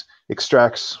disease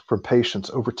extracts from patients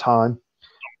over time,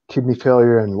 kidney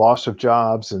failure and loss of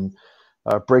jobs and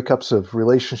breakups of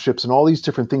relationships and all these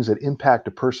different things that impact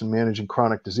a person managing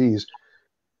chronic disease,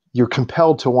 you're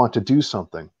compelled to want to do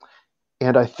something.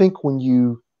 And I think when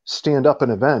you stand up an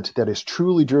event that is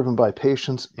truly driven by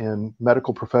patients and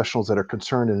medical professionals that are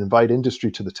concerned and invite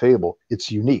industry to the table, it's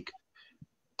unique.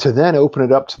 To then open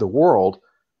it up to the world,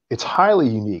 it's highly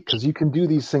unique because you can do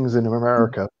these things in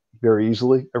America very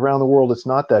easily. Around the world, it's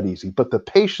not that easy. But the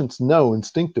patients know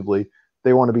instinctively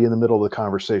they want to be in the middle of the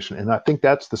conversation. And I think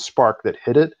that's the spark that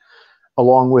hit it,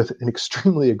 along with an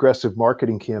extremely aggressive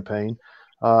marketing campaign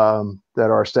that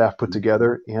our staff put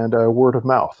together, and word of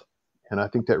mouth. And I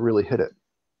think that really hit it.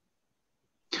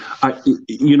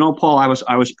 Paul, I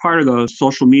was part of the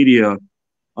social media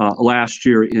last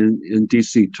year in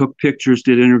DC, took pictures,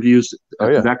 did interviews,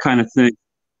 that kind of thing.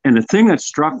 And the thing that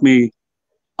struck me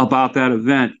about that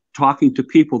event, talking to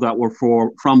people that were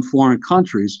from foreign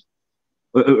countries,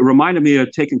 it reminded me of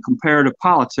taking comparative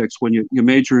politics when you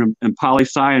major in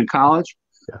poli-sci in college,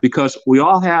 because we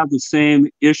all have the same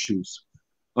issues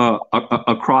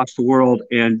across the world,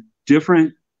 and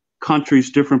different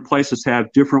countries, different places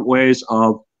have different ways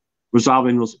of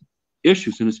resolving those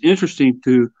issues. And it's interesting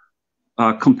to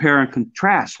compare and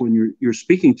contrast when you're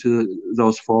speaking to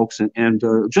those folks, and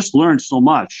just learn so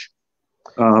much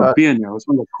being there. It was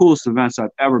one of the coolest events I've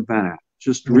ever been at.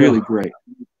 Just really great.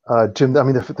 Jim, I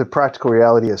mean, the practical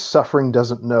reality is suffering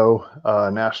doesn't know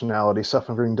nationality,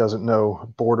 suffering doesn't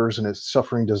know borders, and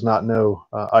suffering does not know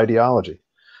ideology.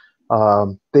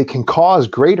 They can cause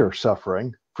greater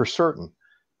suffering for certain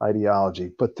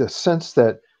ideology, but the sense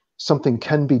that something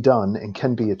can be done and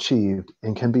can be achieved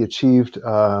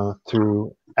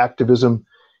through activism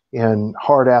and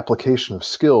hard application of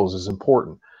skills is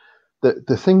important.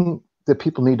 The thing that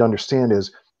people need to understand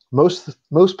is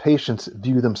most patients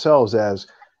view themselves as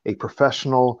a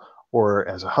professional, or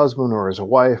as a husband, or as a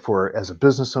wife, or as a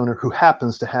business owner who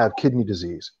happens to have kidney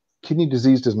disease. Kidney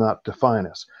disease does not define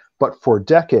us. But for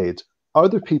decades,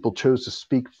 other people chose to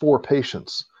speak for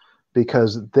patients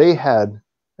because they had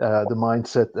the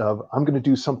mindset of, I'm going to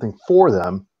do something for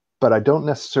them, but I don't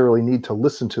necessarily need to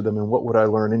listen to them, and what would I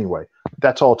learn anyway?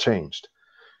 That's all changed.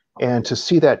 And to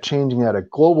see that changing at a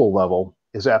global level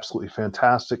is absolutely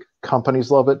fantastic.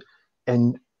 Companies love it.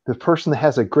 And the person that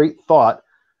has a great thought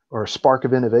or a spark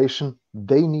of innovation,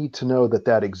 they need to know that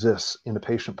that exists in the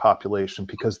patient population,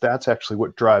 because that's actually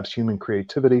what drives human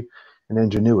creativity and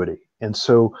ingenuity. And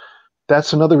so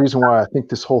that's another reason why I think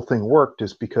this whole thing worked,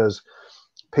 is because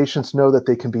patients know that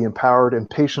they can be empowered, and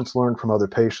patients learn from other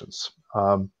patients.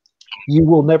 You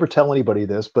will never tell anybody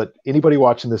this, but anybody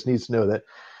watching this needs to know that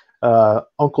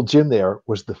Uncle Jim there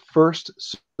was the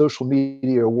first social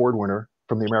media award winner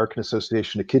from the American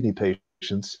Association of Kidney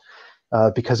Patients,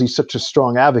 because he's such a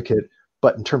strong advocate.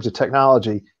 But in terms of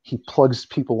technology, he plugs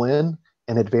people in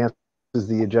and advances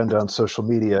the agenda on social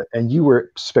media. And you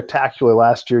were spectacular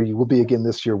last year. You will be again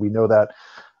this year. We know that.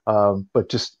 But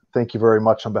just thank you very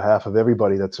much on behalf of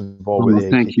everybody that's involved with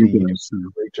AAKP. Thank you, guys.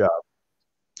 Great job.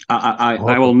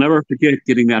 I will never forget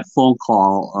getting that phone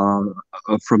call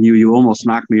from you. You almost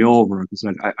knocked me over, because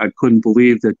I couldn't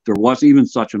believe that there was even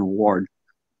such an award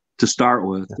to start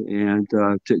with, and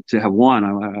to have won.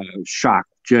 I was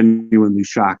shocked, genuinely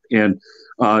shocked. And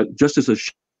just as a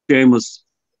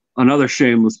another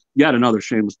shameless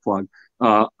plug,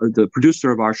 the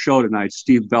producer of our show tonight,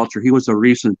 Steve Belcher, he was a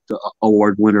recent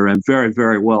award winner, and very,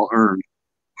 very well earned.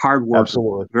 Hard worker,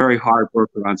 absolutely, very hard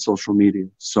worker on social media.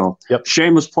 So, yep.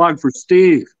 Shameless plug for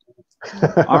Steve.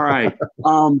 All right,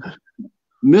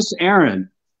 Miss Erin,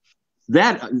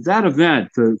 that event,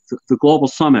 the Global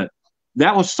Summit,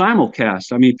 that was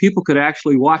simulcast. I mean, people could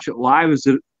actually watch it live as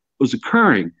it was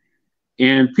occurring,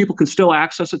 and people can still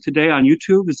access it today on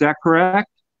YouTube. Is that correct?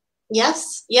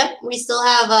 Yes. Yep. We still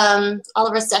have all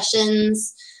of our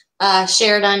sessions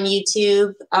shared on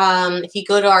YouTube. If you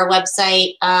go to our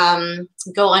website,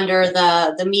 go under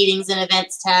the meetings and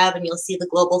events tab, and you'll see the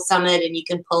Global Summit, and you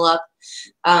can pull up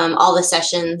all the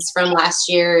sessions from last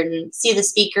year and see the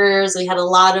speakers. We had a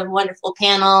lot of wonderful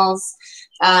panels.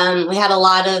 We had a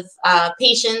lot of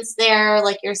patients there,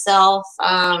 like yourself,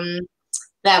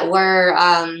 that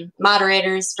were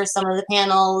moderators for some of the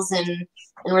panels, and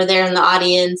were there in the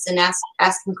audience and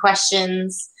asking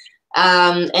questions.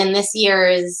 And this year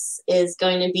is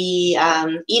going to be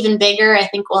even bigger. I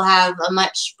think we'll have a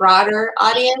much broader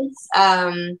audience.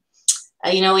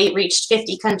 You know, we reached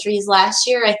 50 countries last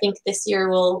year. I think this year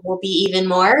will be even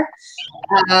more.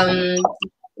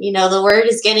 You know, the word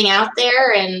is getting out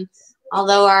there, and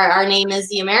although our name is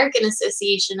the American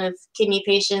Association of Kidney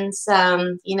Patients,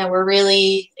 you know, we're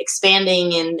really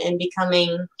expanding and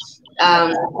becoming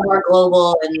more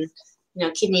global. And, you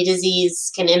know, kidney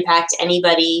disease can impact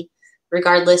anybody,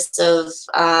 regardless of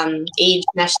age,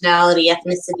 nationality,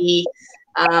 ethnicity.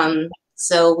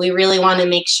 So we really want to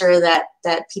make sure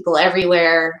that people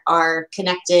everywhere are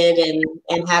connected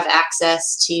and have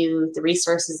access to the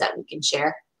resources that we can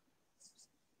share.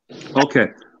 Okay.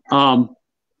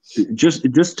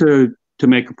 Just to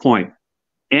make a point,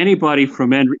 anybody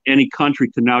from any country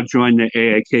can now join the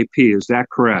AAKP. Is that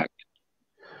correct?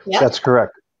 Yep. That's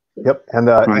correct. Yep. And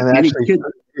right. and actually,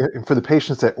 for the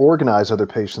patients that organize other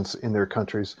patients in their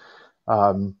countries,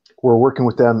 we're working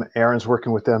with them. Erin's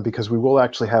working with them, because we will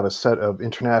actually have a set of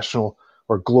international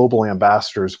or global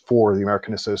ambassadors for the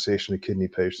American Association of Kidney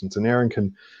Patients. And Erin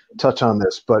can touch on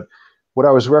this, but what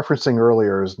I was referencing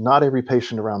earlier is not every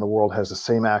patient around the world has the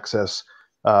same access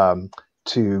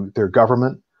to their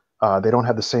government. They don't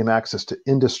have the same access to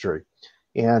industry.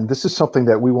 And this is something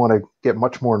that we want to get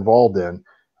much more involved in.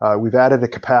 We've added a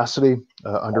capacity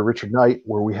under Richard Knight,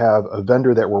 where we have a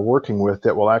vendor that we're working with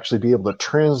that will actually be able to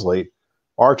translate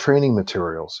our training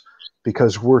materials,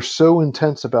 because we're so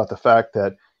intense about the fact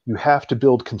that you have to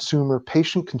build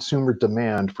patient consumer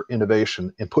demand for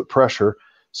innovation, and put pressure,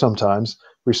 sometimes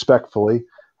respectfully,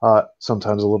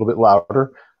 sometimes a little bit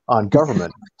louder, on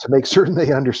government to make certain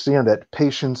they understand that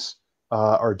patients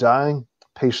are dying,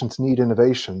 patients need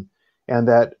innovation, and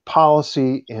that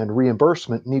policy and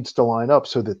reimbursement needs to line up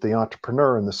so that the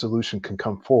entrepreneur and the solution can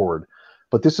come forward.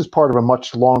 But this is part of a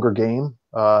much longer game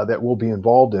that we'll be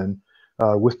involved in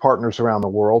with partners around the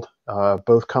world,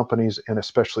 both companies and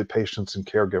especially patients and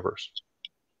caregivers.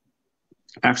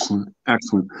 Excellent,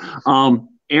 excellent.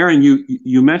 Erin,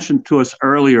 you mentioned to us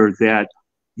earlier that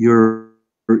you're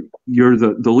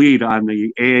the lead on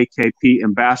the AAKP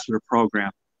Ambassador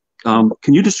Program.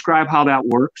 Can you describe how that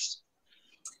works?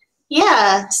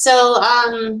 Yeah, so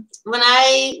when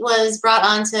I was brought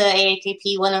onto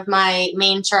AAKP, one of my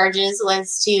main charges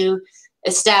was to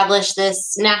establish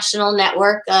this national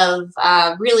network of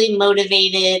really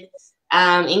motivated,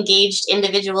 engaged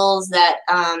individuals that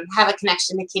have a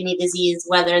connection to kidney disease,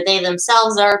 whether they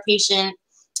themselves are a patient,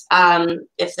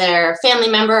 if their family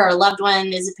member or loved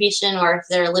one is a patient, or if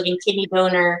they're a living kidney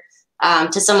donor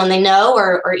to someone they know,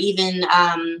 or even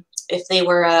if they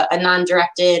were a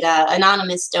non-directed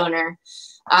anonymous donor.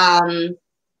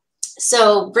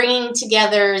 So bringing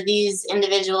together these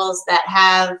individuals that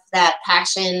have that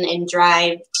passion and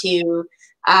drive to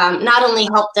not only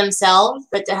help themselves,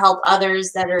 but to help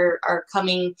others that are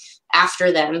coming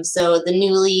after them. So the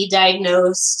newly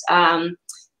diagnosed, the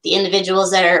individuals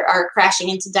that are crashing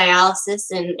into dialysis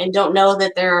and don't know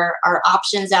that there are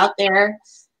options out there.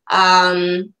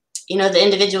 You know, the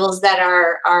individuals that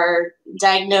are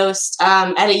diagnosed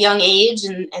at a young age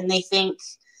and they think,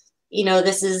 you know,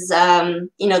 this is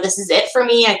it for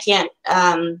me. I can't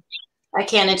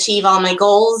achieve all my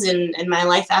goals and my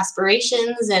life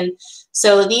aspirations. And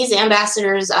so these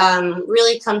ambassadors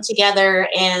really come together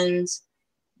and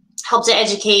help to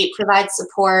educate, provide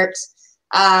support.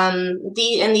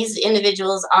 These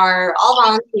individuals are all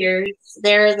volunteers.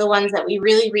 They're the ones that we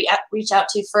really reach out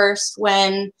to first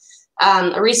when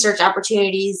research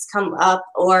opportunities come up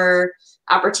or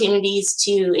opportunities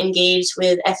to engage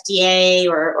with FDA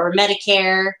or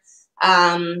Medicare.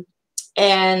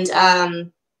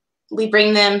 We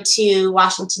bring them to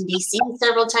Washington, D.C.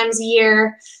 several times a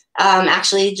year.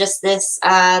 Actually, just this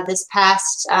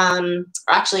past,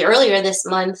 actually earlier this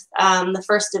month, the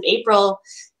 1st of April,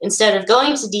 instead of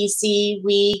going to D.C.,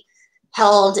 we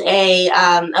held a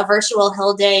virtual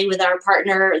Hill Day with our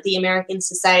partner, the American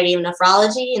Society of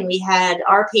Nephrology, and we had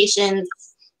our patients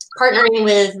partnering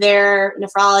with their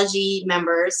nephrology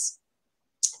members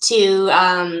to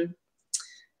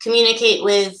communicate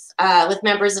with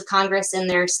members of Congress and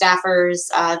their staffers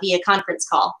via conference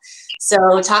call.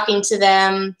 So talking to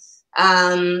them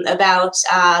about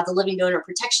the Living Donor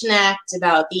Protection Act,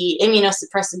 about the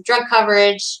immunosuppressive drug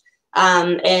coverage,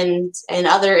 and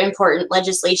other important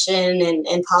legislation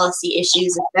and policy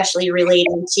issues, especially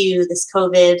relating to this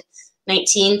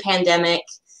COVID-19 pandemic.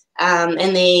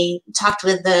 And they talked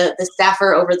with the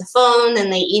staffer over the phone,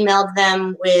 and they emailed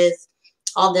them with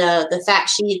all the fact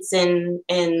sheets and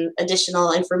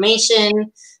additional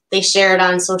information. They shared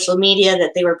on social media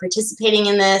that they were participating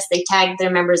in this. They tagged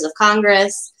their members of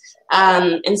Congress.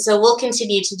 And so we'll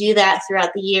continue to do that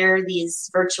throughout the year, these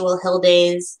virtual Hill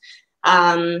Days,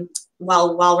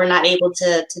 while we're not able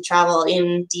to travel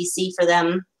in DC for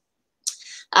them.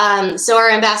 So our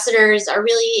ambassadors are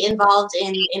really involved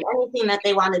in anything that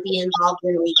they want to be involved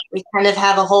in. We kind of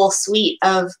have a whole suite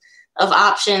of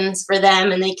options for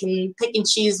them, and they can pick and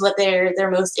choose what they're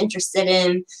most interested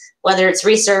in, whether it's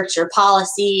research or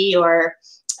policy or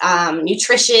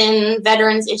nutrition,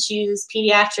 veterans issues,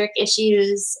 pediatric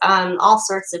issues, all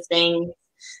sorts of things.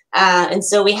 And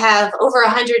so we have over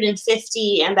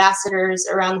 150 ambassadors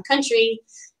around the country.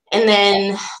 And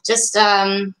then just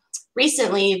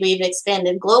recently we've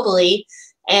expanded globally.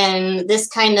 And this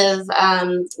kind of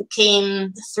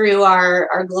came through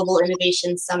our Global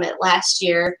Innovation Summit last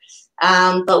year.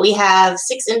 But we have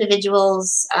 6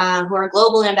 individuals who are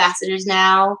global ambassadors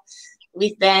now.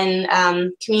 We've been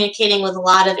communicating with a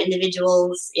lot of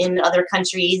individuals in other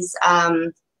countries,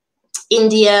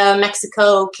 India,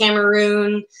 Mexico,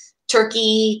 Cameroon,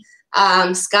 Turkey,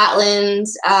 Scotland,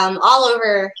 all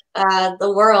over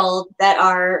the world that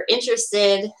are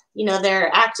interested. You know, they're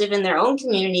active in their own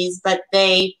communities, but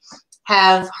they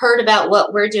have heard about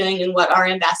what we're doing and what our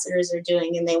ambassadors are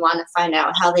doing, and they want to find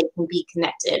out how they can be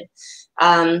connected.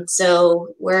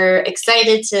 So we're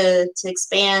excited to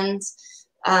expand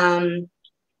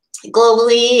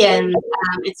globally, and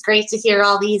it's great to hear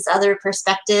all these other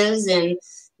perspectives and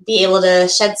be able to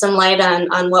shed some light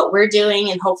on what we're doing,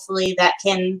 and hopefully that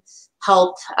can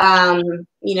help,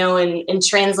 you know, and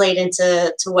translate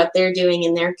into what they're doing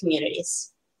in their communities.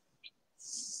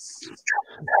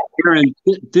 Erin,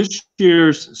 this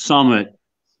year's summit,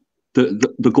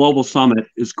 the Global Summit,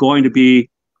 is going to be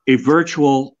a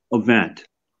virtual event.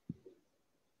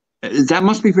 That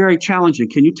must be very challenging.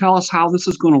 Can you tell us how this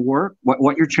is going to work?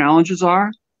 What your challenges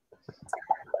are?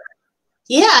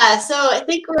 Yeah, so I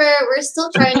think we're still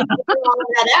trying to figure all of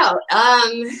that out.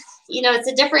 You know, it's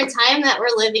a different time that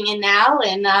we're living in now,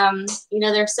 and you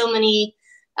know, there's so many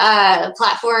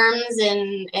platforms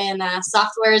and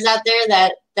softwares out there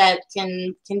that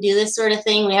can do this sort of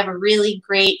thing. We have a really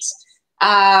great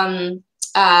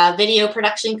video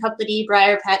production company,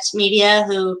 Briar Patch Media,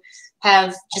 who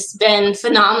have just been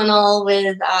phenomenal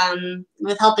with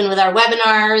helping with our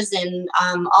webinars and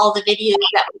all the videos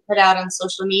that we put out on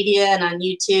social media and on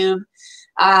YouTube.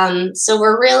 So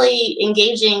we're really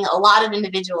engaging a lot of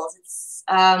individuals. It's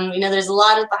you know, there's a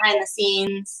lot of behind the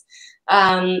scenes.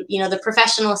 You know, the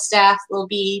professional staff will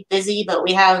be busy, but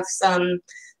we have some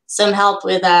help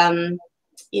with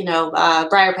you know,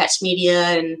 Briar Patch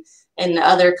Media and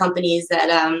other companies that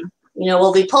you know,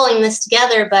 will be pulling this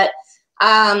together. But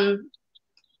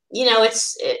you know,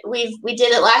 we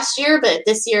did it last year, but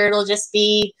this year it'll just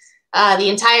be The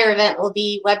entire event will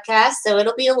be webcast, so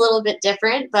it'll be a little bit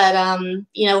different, but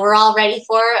you know, we're all ready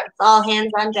for it. It's all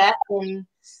hands on deck, and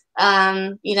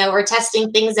you know, we're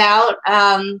testing things out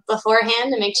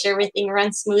beforehand to make sure everything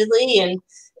runs smoothly, and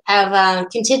have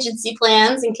contingency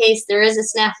plans in case there is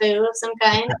a snafu of some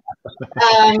kind.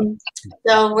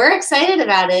 So we're excited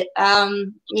about it.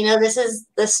 You know, this is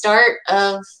the start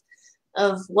of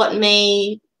what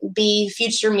may be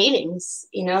future meetings.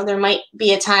 You know, there might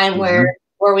be a time where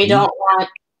we don't want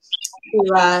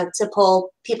to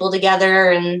pull people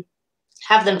together and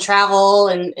have them travel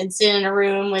and sit in a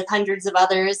room with hundreds of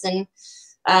others. And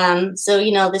so,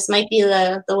 you know, this might be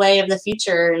the way of the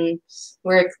future, and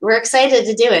we're excited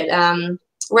to do it.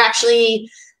 We're actually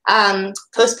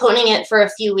postponing it for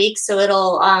a few weeks, so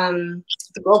it'll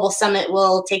the global summit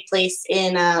will take place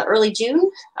in early June.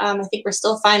 I think we're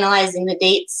still finalizing the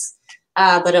dates,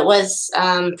 but it was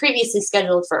previously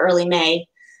scheduled for early May.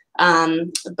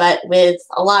 But with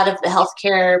a lot of the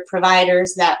healthcare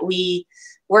providers that we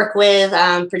work with,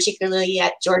 particularly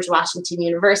at George Washington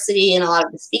University, and a lot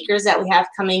of the speakers that we have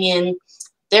coming in,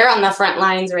 they're on the front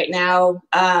lines right now,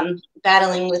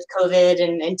 battling with COVID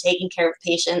and taking care of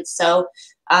patients. So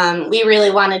we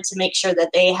really wanted to make sure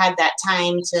that they had that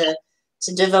time to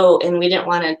devote, and we didn't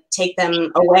want to take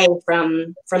them away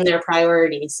from their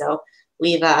priorities. So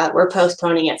we're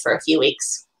postponing it for a few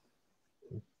weeks.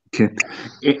 Okay,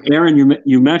 Erin,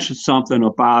 you mentioned something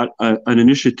about an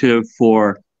initiative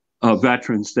for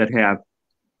veterans that have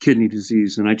kidney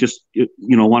disease, and I just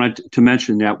wanted to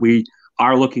mention that we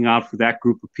are looking out for that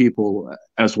group of people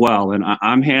as well. And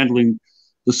I'm handling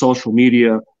the social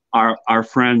media. Our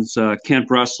friends Kent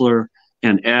Bressler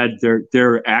and Ed,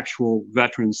 they're actual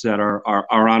veterans that are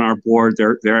on our board.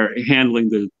 They're handling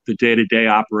the day-to-day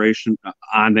operation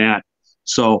on that.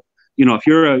 So, you know, if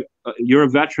you're a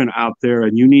veteran out there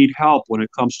and you need help when it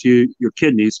comes to your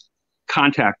kidneys,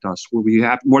 contact us. We'll be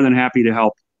more than happy to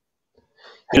help.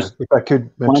 Just if I could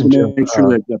mention, Jim, make sure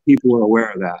that people are aware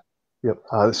of that.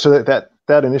 Yep. So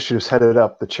that initiative is headed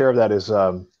up. The chair of that is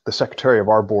the secretary of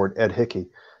our board, Ed Hickey,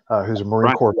 who's a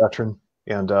Marine Corps veteran,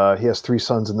 and he has 3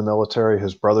 sons in the military.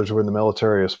 His brothers were in the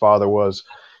military. His father was,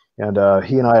 and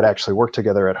he and I had actually worked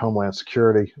together at Homeland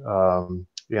Security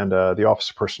and the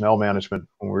Office of Personnel Management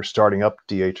when we were starting up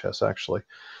DHS, actually.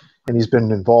 And he's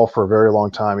been involved for a very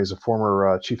long time. He's a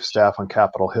former chief of staff on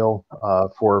Capitol Hill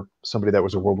for somebody that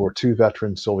was a World War II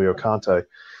veteran, Silvio Conte.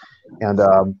 And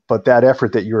but that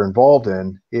effort that you're involved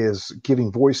in is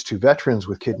giving voice to veterans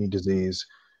with kidney disease,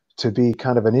 to be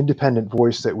kind of an independent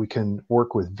voice that we can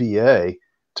work with VA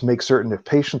to make certain if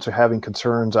patients are having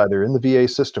concerns either in the VA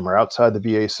system or outside the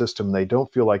VA system, they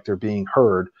don't feel like they're being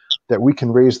heard, that we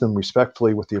can raise them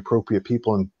respectfully with the appropriate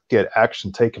people and get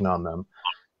action taken on them.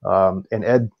 And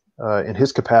Ed, in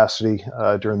his capacity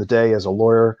during the day as a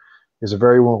lawyer, is a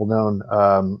very well-known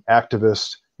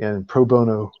activist and pro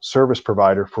bono service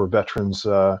provider for veterans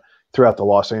throughout the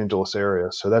Los Angeles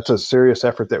area. So that's a serious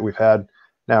effort that we've had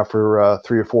now for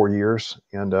 3 or 4 years,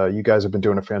 and you guys have been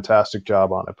doing a fantastic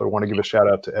job on it. But I want to give a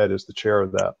shout out to Ed as the chair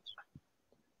of that.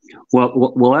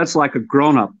 Well, that's like a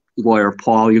grown-up lawyer,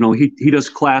 Paul. You know, he does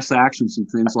class actions and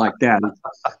things like that.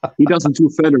 He doesn't do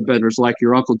fender benders like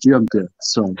your Uncle Jim did.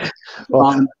 So I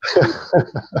want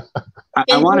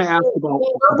to ask about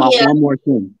one more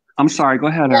thing. I'm sorry, go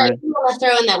ahead, Erin. I want to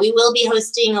throw in that we will be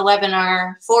hosting a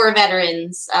webinar for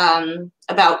veterans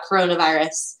about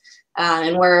coronavirus.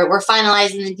 And we're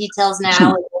finalizing the details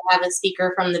now. We'll have a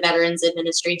speaker from the Veterans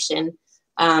Administration.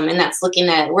 And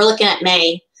we're looking at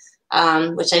May,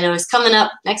 which I know is coming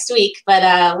up next week, but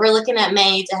we're looking at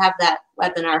May to have that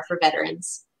webinar for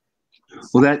veterans.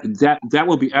 Well, that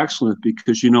will be excellent,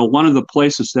 because, you know, one of the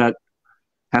places that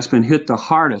has been hit the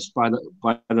hardest by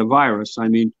the virus, I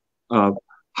mean,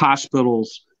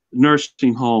 hospitals,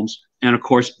 nursing homes, and of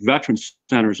course, veterans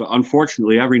centers.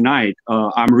 Unfortunately, every night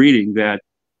I'm reading that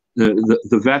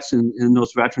the vets in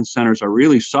those veteran centers are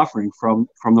really suffering from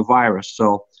the virus.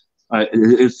 So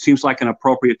it seems like an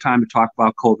appropriate time to talk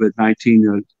about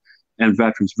COVID-19 and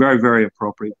veterans. Very, very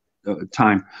appropriate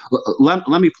time.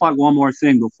 Let me plug one more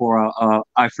thing before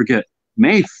I forget.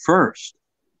 May 1st,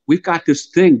 we've got this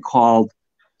thing called,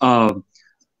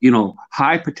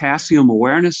 High Potassium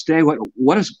Awareness Day.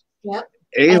 What is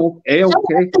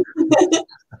AAKP?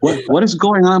 What is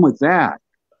going on with that?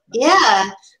 Yeah.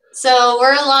 So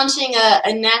we're launching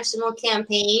a national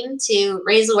campaign to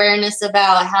raise awareness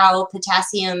about how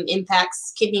potassium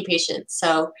impacts kidney patients.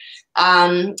 So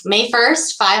May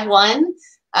 1st, 5/1,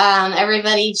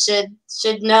 everybody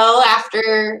should know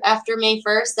after May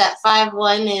 1st that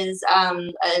 5/1 is a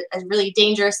really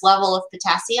dangerous level of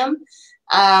potassium.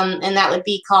 and that would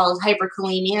be called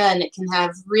hyperkalemia, and it can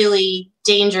have really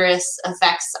dangerous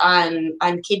effects on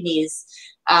kidneys.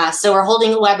 So we're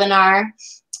holding a webinar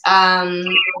on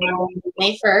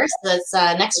May 1st, that's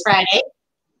next Friday,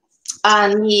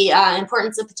 on the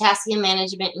importance of potassium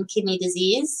management in kidney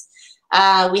disease.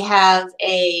 We have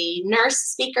a nurse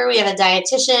speaker, we have a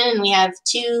dietitian, and we have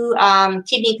two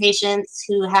kidney patients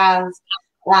who have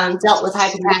dealt with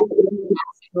high potassium.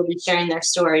 Who will be sharing their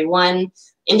story. One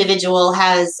individual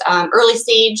has early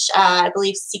stage, I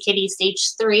believe CKD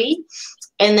stage 3,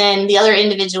 and then the other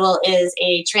individual is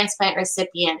a transplant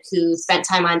recipient who spent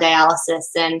time on dialysis,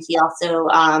 and he also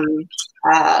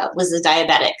was a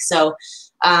diabetic. So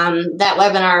that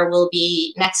webinar will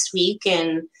be next week,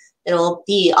 and it'll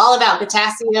be all about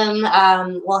potassium.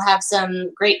 We'll have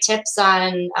some great tips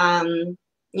on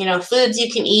you know, foods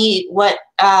you can eat, what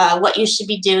you should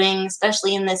be doing,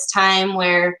 especially in this time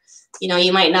where, you know,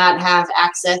 you might not have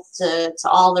access to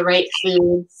all the right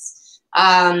foods,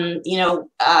 you know,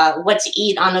 what to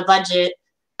eat on a budget,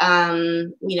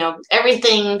 you know,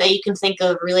 everything that you can think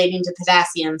of relating to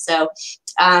potassium. So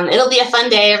it'll be a fun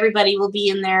day. Everybody will be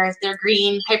in their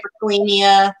green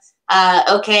hyperkalemia,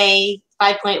 okay,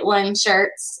 5.1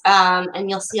 shirts, and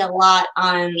you'll see a lot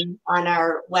on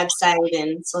our website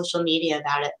and social media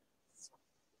about it.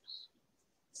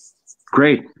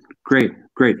 Great.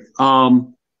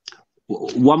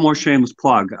 One more shameless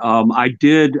plug. I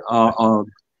did I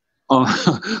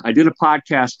did a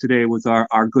podcast today with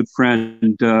our good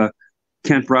friend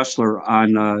Kent Bressler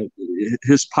on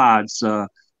his pods,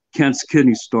 Kent's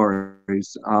Kidney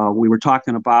Stories. We were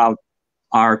talking about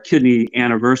our kidney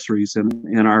anniversaries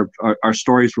and our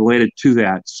stories related to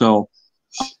that. So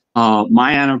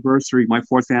my anniversary, my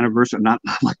fourth anniversary, not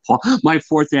like Paul, my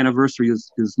fourth anniversary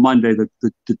is Monday, the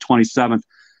 27th.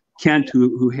 Kent,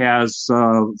 who has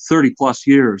 30 plus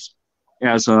years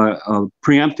as a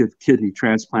preemptive kidney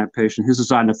transplant patient, his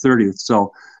is on the 30th.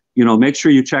 So, you know, make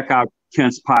sure you check out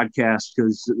Kent's podcast,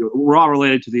 because we're all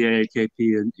related to the AAKP,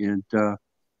 and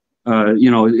you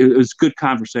know, it was good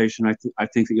conversation. I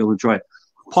think that you'll enjoy it.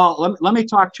 Paul, let me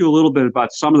talk to you a little bit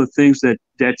about some of the things that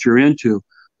you're into.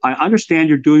 I understand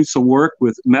you're doing some work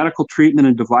with medical treatment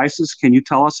and devices. Can you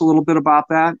tell us a little bit about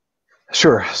that?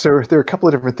 Sure. So there are a couple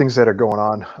of different things that are going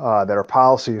on that are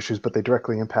policy issues, but they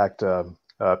directly impact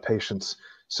patients.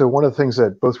 So one of the things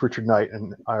that both Richard Knight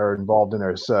and I are involved in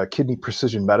is kidney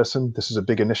precision medicine. This is a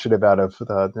big initiative out of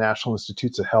the National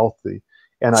Institutes of Health, the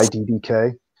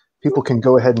NIDDK. People can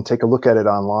go ahead and take a look at it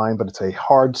online, but it's a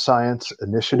hard science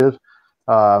initiative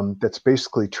that's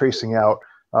basically tracing out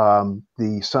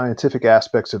the scientific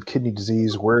aspects of kidney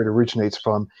disease, where it originates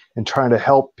from, and trying to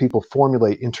help people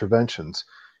formulate interventions.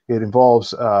 It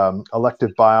involves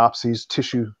elective biopsies,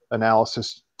 tissue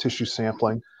analysis, tissue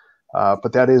sampling,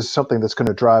 but that is something that's going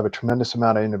to drive a tremendous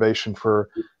amount of innovation for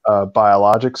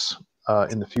biologics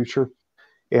in the future.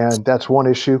 And that's one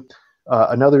issue.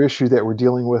 Another issue that we're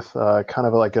dealing with kind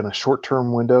of like in a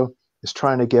short-term window is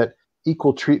trying to get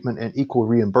equal treatment and equal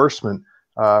reimbursement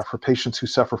for patients who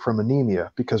suffer from anemia,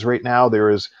 because right now there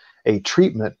is a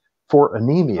treatment for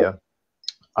anemia,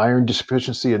 iron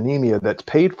deficiency anemia, that's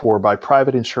paid for by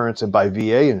private insurance and by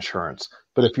VA insurance.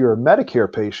 But if you're a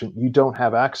Medicare patient, you don't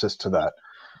have access to that.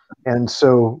 And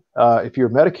so if you're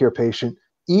a Medicare patient,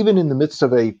 even in the midst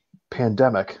of a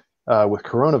pandemic with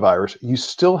coronavirus, you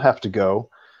still have to go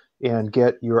and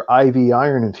get your IV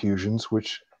iron infusions,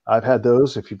 which I've had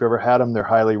those. If you've ever had them, they're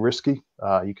highly risky.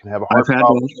 You can have a heart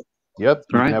problem. Yep,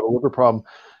 you can have a liver problem.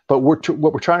 But what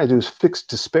we're trying to do is fix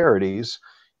disparities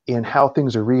in how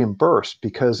things are reimbursed,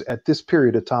 because at this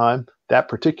period of time, that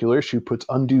particular issue puts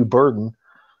undue burden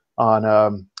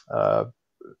on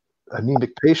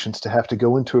anemic patients to have to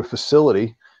go into a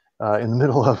facility in the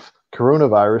middle of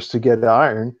coronavirus to get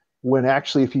iron, when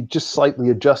actually if you just slightly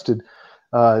adjusted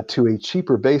to a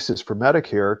cheaper basis for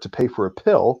Medicare to pay for a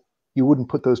pill, you wouldn't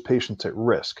put those patients at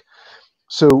risk.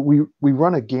 So we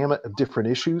run a gamut of different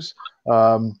issues.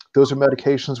 Those are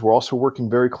medications. We're also working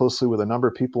very closely with a number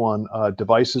of people on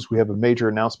devices. We have a major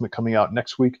announcement coming out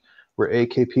next week where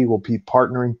AAKP will be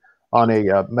partnering on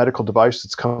a medical device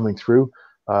that's coming through.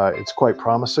 It's quite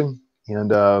promising, and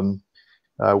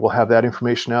we'll have that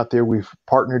information out there. We've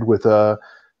partnered with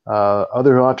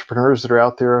other entrepreneurs that are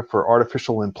out there for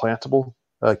artificial implantable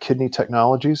kidney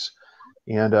technologies,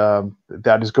 and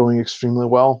that is going extremely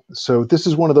well. So this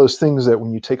is one of those things that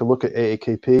when you take a look at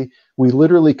AAKP, we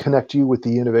literally connect you with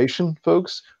the innovation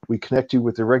folks, we connect you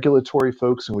with the regulatory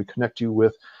folks, and we connect you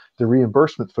with the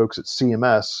reimbursement folks at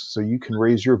CMS, so you can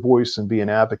raise your voice and be an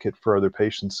advocate for other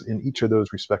patients in each of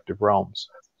those respective realms.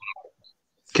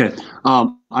 Okay.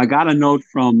 I got a note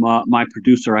from my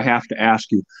producer. I have to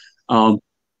ask you.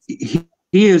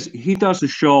 He does a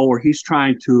show where he's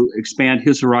trying to expand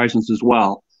his horizons as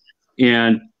well,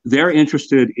 and they're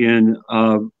interested in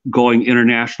going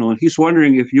international. And he's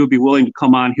wondering if you'd be willing to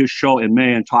come on his show in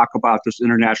May and talk about this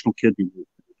international kidney movement.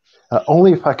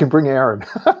 Only if I can bring Erin.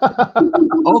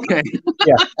 Okay.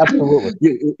 Yeah, absolutely.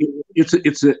 It's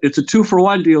a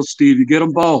 2-for-1 deal, Steve. You get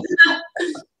them both.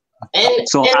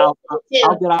 I'll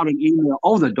get out an email.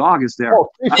 Oh, the dog is there.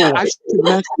 I should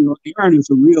mention, Erin is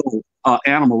a real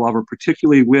animal lover,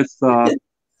 particularly with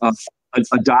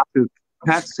adoptive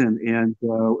pets and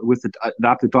with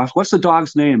adopted dogs. What's the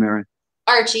dog's name, Erin?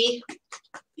 Archie.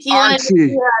 He wanted to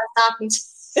see who I was talking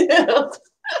to.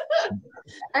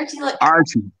 Archie, look.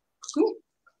 Archie.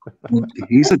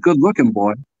 He's a good-looking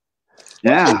boy.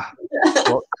 Yeah.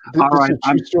 Well, this is a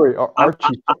true story.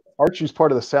 Archie's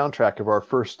part of the soundtrack of our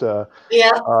first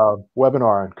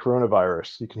webinar on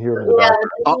coronavirus. You can hear him in the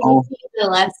background.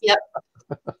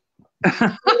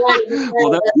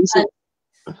 Well,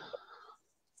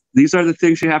 these are the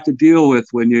things you have to deal with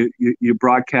when you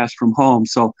broadcast from home.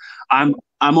 So I'm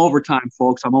overtime,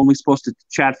 folks. I'm only supposed to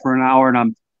chat for an hour, and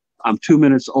I'm 2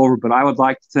 minutes over. But I would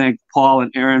like to thank Paul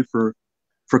and Erin for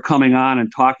coming on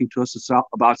and talking to us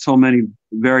about so many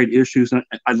varied issues. And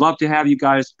I'd love to have you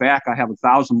guys back. I have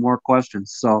 1,000 more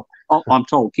questions. So, I'm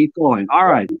told, keep going. All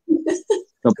right. The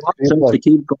boss says to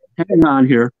keep going. Hang on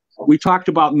here. We talked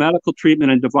about medical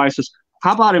treatment and devices.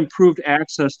 How about improved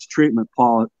access to treatment,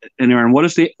 Paul and Erin? What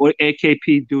is the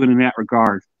AAKP doing in that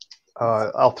regard?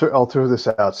 I'll throw this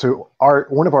out. So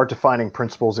one of our defining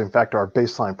principles, in fact, our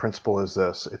baseline principle is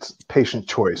this. It's patient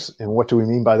choice. And what do we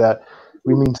mean by that?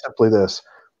 We mean simply this.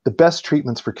 The best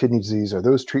treatments for kidney disease are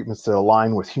those treatments that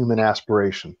align with human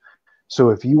aspiration.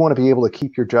 So if you want to be able to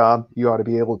keep your job, you ought to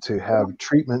be able to have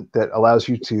treatment that allows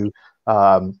you to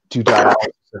do dialysis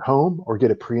at home or get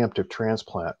a preemptive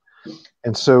transplant.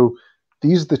 And so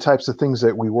these are the types of things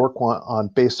that we work on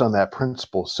based on that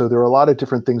principle. So there are a lot of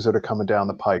different things that are coming down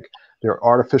the pike. There are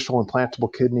artificial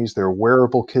implantable kidneys, there are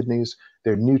wearable kidneys,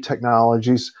 there are new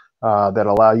technologies that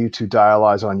allow you to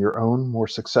dialyze on your own more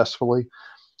successfully.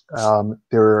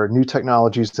 There are new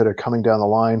technologies that are coming down the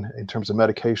line in terms of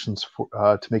medications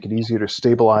to make it easier to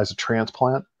stabilize a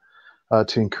transplant,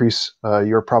 to increase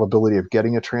your probability of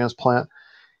getting a transplant.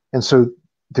 And so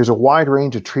there's a wide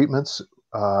range of treatments.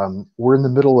 We're in the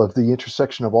middle of the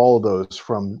intersection of all of those,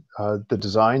 from the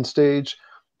design stage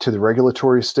to the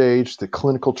regulatory stage, the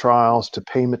clinical trials, to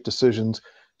payment decisions,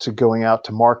 to going out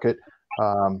to market,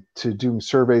 to doing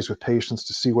surveys with patients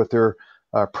to see what their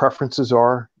preferences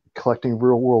are, collecting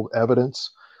real-world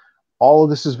evidence. All of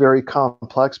this is very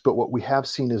complex, but what we have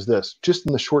seen is this. Just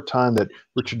in the short time that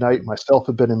Richard Knight and myself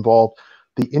have been involved,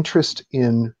 the interest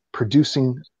in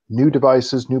producing new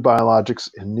devices, new biologics,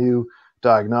 and new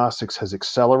diagnostics has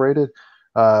accelerated.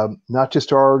 Not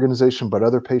just our organization, but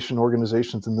other patient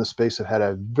organizations in this space have had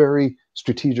a very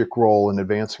strategic role in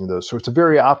advancing those. So it's a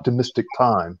very optimistic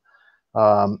time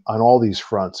on all these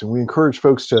fronts. And we encourage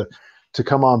folks to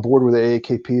come on board with the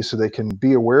AAKP so they can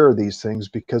be aware of these things,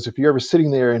 because if you're ever sitting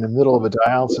there in the middle of a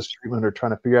dialysis treatment or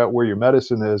trying to figure out where your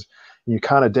medicine is, and you're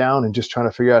kind of down and just trying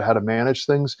to figure out how to manage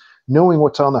things, knowing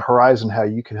what's on the horizon, how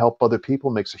you can help other people,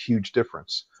 makes a huge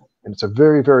difference. And it's a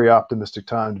very, very optimistic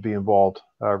time to be involved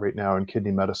right now in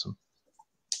kidney medicine.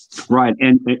 Right.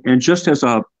 And just as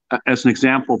an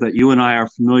example that you and I are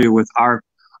familiar with, our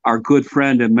good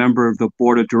friend and member of the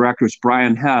board of directors,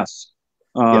 Brian Hess,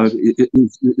 yes,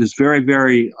 is very,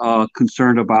 very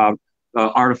concerned about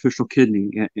artificial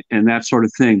kidney and that sort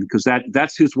of thing, because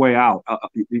that's his way out.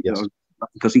 Yes.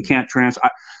 Because he can't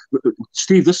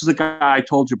Steve, this is the guy I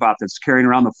told you about that's carrying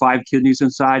around the 5 kidneys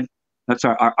inside. That's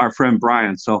our friend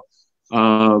Brian. So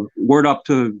word up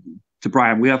to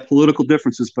Brian. We have political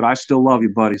differences, but I still love you,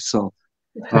 buddy. So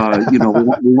we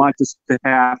want this to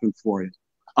happen for you.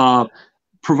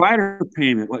 Provider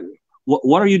payment.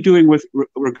 What are you doing with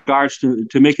regards to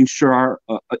making sure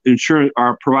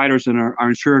our providers and our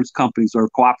insurance companies are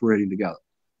cooperating together?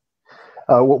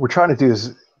 What we're trying to do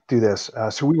is do this.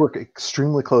 So we work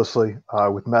extremely closely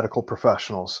with medical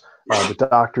professionals, the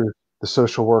doctor, the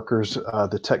social workers,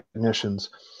 the technicians,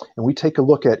 and we take a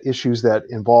look at issues that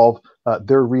involve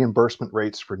their reimbursement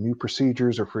rates for new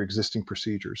procedures or for existing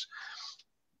procedures.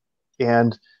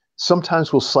 And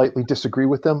sometimes we'll slightly disagree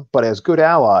with them, but as good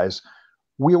allies,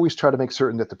 we always try to make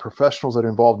certain that the professionals that are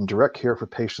involved in direct care for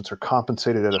patients are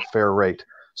compensated at a fair rate.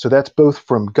 So that's both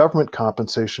from government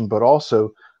compensation, but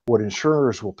also what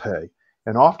insurers will pay.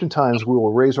 And oftentimes we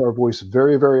will raise our voice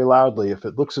very, very loudly if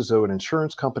it looks as though an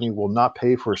insurance company will not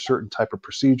pay for a certain type of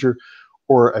procedure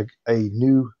or a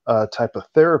new type of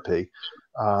therapy,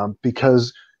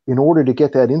 because in order to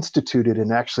get that instituted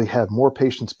and actually have more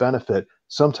patients benefit,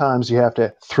 sometimes you have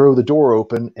to throw the door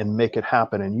open and make it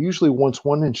happen. And usually once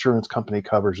one insurance company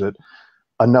covers it,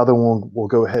 another one will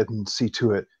go ahead and see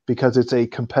to it, because it's a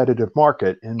competitive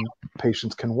market and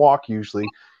patients can walk usually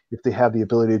if they have the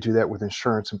ability to do that with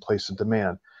insurance in place of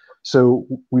demand. So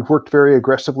we've worked very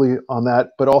aggressively on that,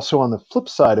 but also on the flip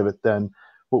side of it then,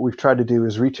 what we've tried to do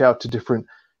is reach out to different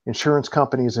insurance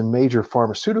companies and major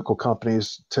pharmaceutical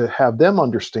companies to have them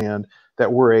understand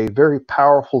that we're a very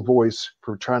powerful voice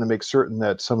for trying to make certain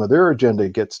that some of their agenda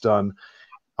gets done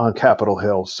on Capitol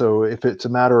Hill. So if it's a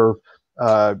matter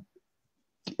of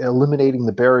eliminating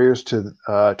the barriers to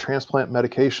transplant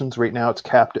medications, right now it's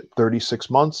capped at 36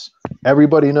 months.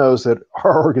 Everybody knows that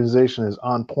our organization is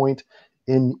on point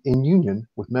in union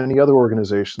with many other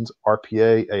organizations,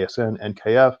 RPA, ASN,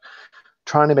 NKF,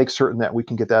 trying to make certain that we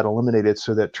can get that eliminated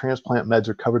so that transplant meds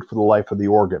are covered for the life of the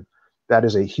organ. That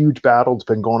is a huge battle. It's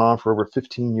been going on for over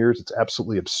 15 years. It's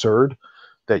absolutely absurd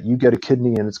that you get a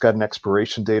kidney and it's got an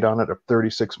expiration date on it of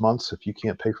 36 months if you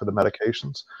can't pay for the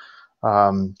medications.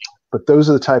 But those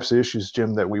are the types of issues,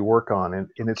 Jim, that we work on. And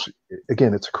it's,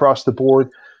 again, it's across the board.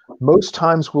 Most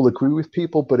times we'll agree with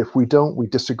people, but if we don't, we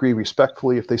disagree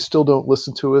respectfully. If they still don't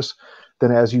listen to us,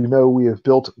 then as you know, we have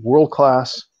built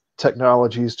world-class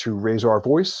technologies to raise our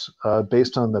voice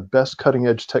based on the best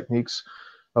cutting-edge techniques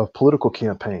of political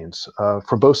campaigns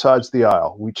from both sides of the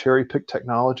aisle. We cherry-pick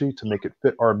technology to make it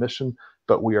fit our mission,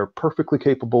 but we are perfectly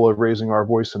capable of raising our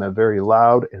voice in a very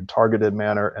loud and targeted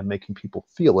manner and making people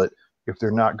feel it if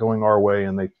they're not going our way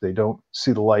and they don't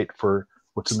see the light for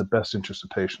what's in the best interest of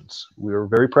patients. We are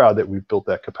very proud that we've built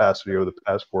that capacity over the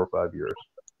past 4 or 5 years.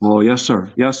 Oh, yes,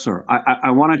 sir. Yes, sir. I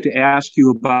wanted to ask you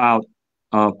about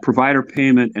provider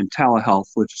payment and telehealth,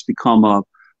 which has become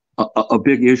a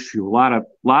big issue. A lot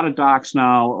of docs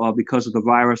now, because of the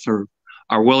virus,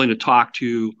 are willing to talk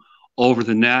to over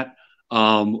the net.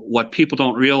 What people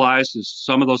don't realize is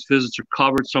some of those visits are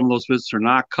covered, some of those visits are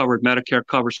not covered. Medicare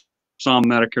covers some,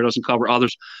 Medicare doesn't cover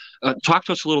others. Talk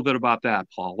to us a little bit about that,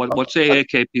 Paul. What's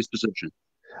AAKP's position?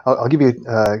 I'll give you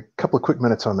a couple of quick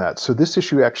minutes on that. So this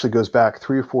issue actually goes back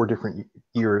 3 or 4 different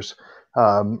years,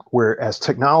 where as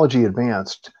technology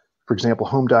advanced, for example,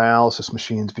 home dialysis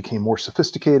machines became more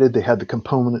sophisticated. They had the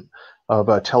component of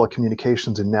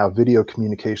telecommunications and now video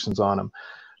communications on them.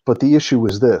 But the issue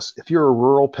was this: if you're a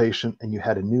rural patient and you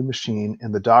had a new machine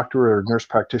and the doctor or nurse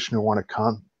practitioner want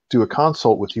to do a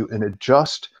consult with you and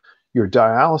adjust your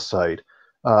dialysis site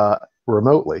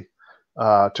remotely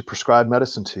to prescribe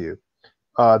medicine to you,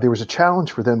 there was a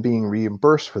challenge for them being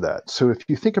reimbursed for that. So if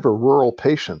you think of a rural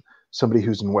patient, somebody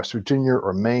who's in West Virginia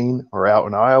or Maine or out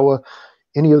in Iowa,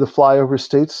 any of the flyover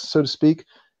states, so to speak,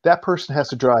 that person has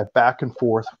to drive back and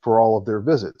forth for all of their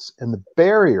visits. And the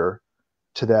barrier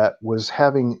to that was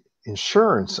having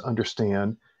insurance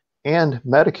understand and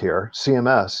Medicare,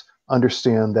 CMS,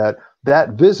 understand that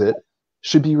that visit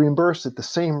should be reimbursed at the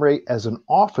same rate as an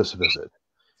office visit.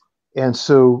 And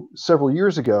so several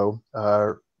years ago,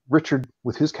 Richard,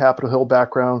 with his Capitol Hill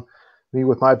background, me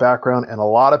with my background, and a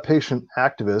lot of patient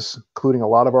activists, including a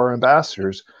lot of our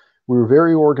ambassadors, we were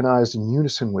very organized in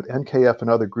unison with NKF and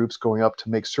other groups going up to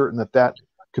make certain that that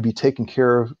could be taken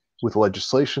care of with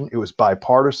legislation. It was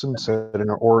bipartisan.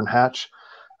 Senator Orrin Hatch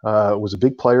was a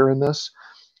big player in this.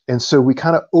 And so we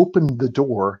kind of opened the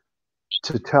door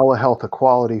to telehealth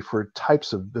equality for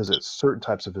types of visits, certain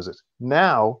types of visits.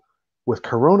 Now, with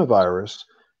coronavirus,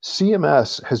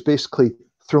 CMS has basically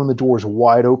thrown the doors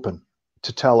wide open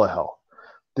to telehealth.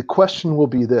 The question will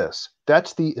be this: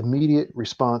 that's the immediate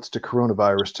response to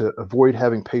coronavirus to avoid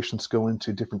having patients go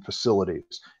into different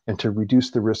facilities and to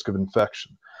reduce the risk of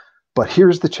infection. But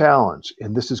here's the challenge,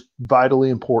 and this is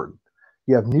vitally important.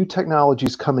 You have new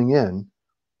technologies coming in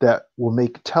that will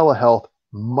make telehealth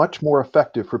much more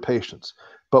effective for patients.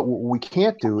 But what we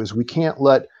can't do is we can't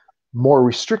let more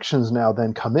restrictions now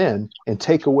then come in and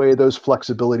take away those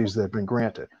flexibilities that have been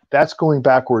granted. That's going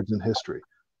backwards in history.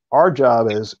 Our job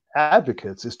as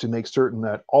advocates is to make certain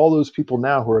that all those people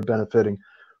now who are benefiting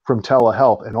from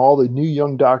telehealth and all the new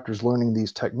young doctors learning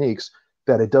these techniques,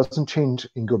 that it doesn't change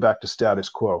and go back to status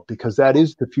quo, because that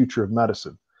is the future of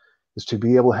medicine, is to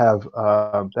be able to have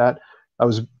that. I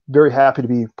was very happy to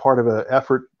be part of an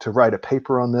effort to write a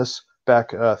paper on this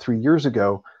back 3 years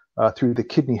ago through the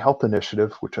Kidney Health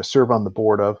Initiative, which I serve on the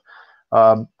board of,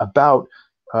 about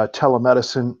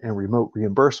telemedicine and remote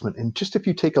reimbursement. And just if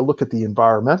you take a look at the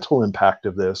environmental impact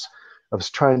of this, of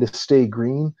trying to stay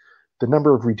green, the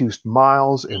number of reduced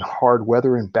miles in hard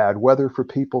weather and bad weather for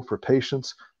people, for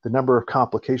patients, the number of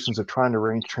complications of trying to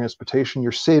arrange transportation,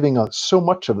 you're saving on so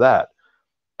much of that.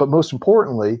 But most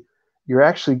importantly, you're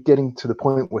actually getting to the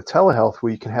point with telehealth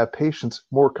where you can have patients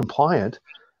more compliant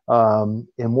and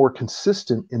more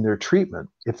consistent in their treatment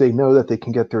if they know that they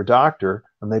can get their doctor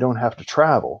and they don't have to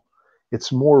travel.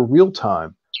 It's more real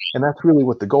time. And that's really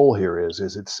what the goal here is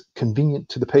it's convenient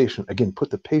to the patient. Again, put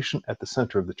the patient at the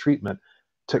center of the treatment.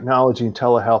 Technology and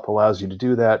telehealth allows you to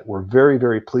do that. We're very,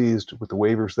 very pleased with the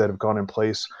waivers that have gone in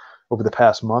place over the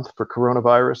past month for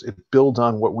coronavirus. It builds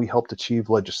on what we helped achieve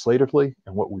legislatively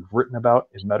and what we've written about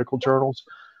in medical journals.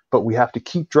 But we have to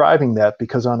keep driving that,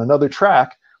 because on another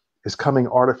track is coming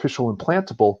artificial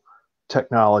implantable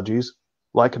technologies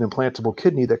like an implantable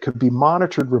kidney that could be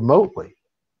monitored remotely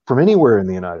from anywhere in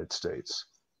the United States,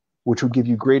 which would give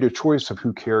you greater choice of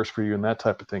who cares for you and that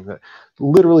type of thing. That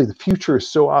literally the future is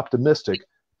so optimistic,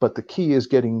 but the key is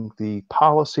getting the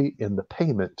policy and the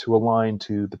payment to align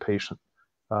to the patient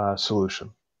solution.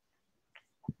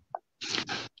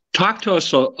 Talk to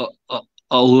us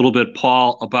a little bit,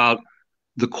 Paul, about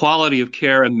the quality of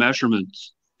care and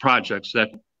measurements projects that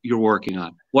you're working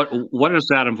on. What does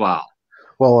that involve?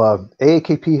 Well,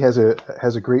 AAKP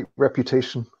has a great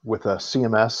reputation with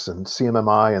CMS and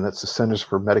CMMI, and that's the Centers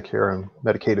for Medicare and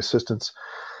Medicaid Assistance.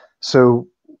 So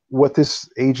what this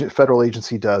federal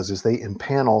agency does is they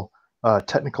impanel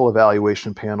technical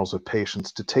evaluation panels of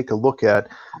patients to take a look at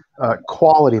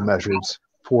quality measures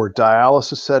for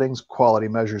dialysis settings, quality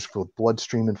measures for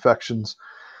bloodstream infections.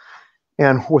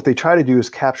 And what they try to do is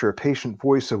capture a patient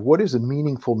voice of what is a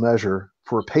meaningful measure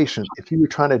for a patient. If you were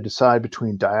trying to decide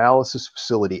between dialysis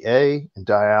facility A and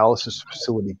dialysis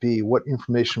facility B, what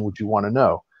information would you want to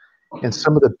know? And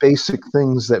some of the basic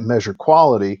things that measure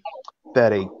quality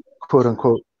that a quote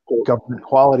unquote government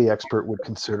quality expert would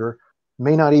consider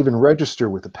may not even register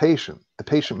with the patient. The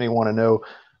patient may want to know,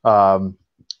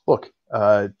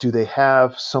 do they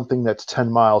have something that's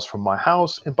 10 miles from my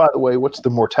house? And by the way, what's the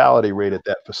mortality rate at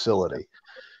that facility?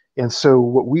 And so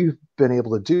what we've been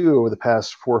able to do over the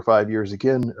past 4 or 5 years,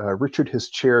 again, Richard has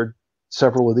chaired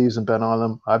several of these and been on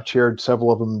them. I've chaired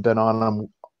several of them and been on them.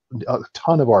 A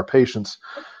ton of our patients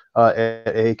at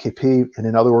AAKP and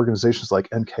in other organizations like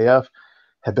NKF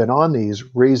have been on these,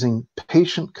 raising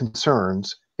patient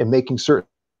concerns and making certain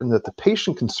that the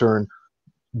patient concern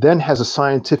then has a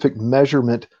scientific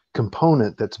measurement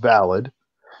component that's valid,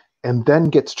 and then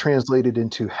gets translated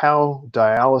into how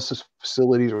dialysis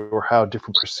facilities or how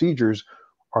different procedures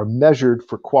are measured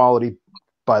for quality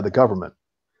by the government.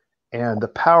 And the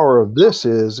power of this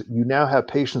is you now have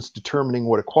patients determining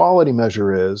what a quality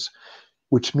measure is,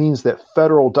 which means that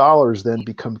federal dollars then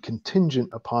become contingent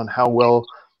upon how well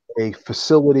a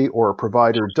facility or a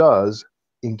provider does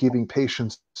in giving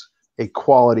patients a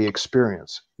quality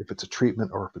experience, if it's a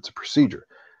treatment or if it's a procedure.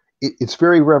 It's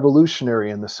very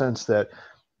revolutionary in the sense that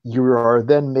you are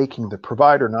then making the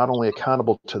provider not only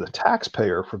accountable to the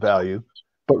taxpayer for value,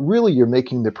 but really you're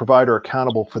making the provider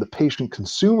accountable for the patient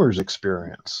consumer's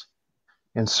experience.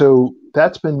 And so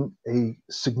that's been a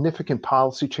significant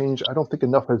policy change. I don't think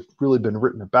enough has really been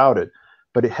written about it,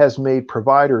 but it has made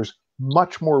providers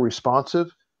much more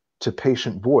responsive to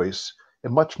patient voice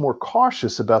and much more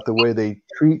cautious about the way they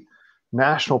treat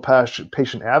national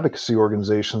patient advocacy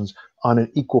organizations on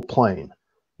an equal plane.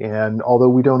 And although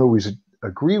we don't always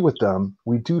agree with them,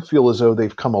 we do feel as though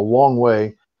they've come a long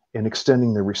way in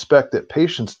extending the respect that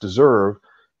patients deserve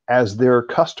as their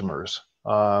customers.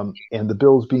 And the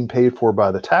bill is being paid for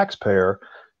by the taxpayer,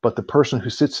 but the person who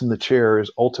sits in the chair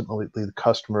is ultimately the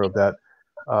customer of that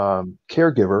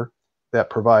caregiver, that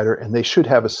provider, and they should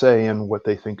have a say in what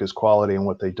they think is quality and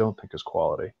what they don't think is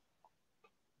quality.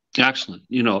 Excellent.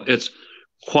 It's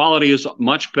quality is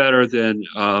much better than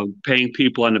paying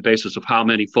people on the basis of how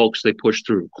many folks they push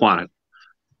through quantity.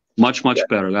 Much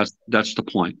better. That's the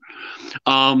point.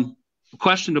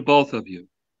 Question to both of you.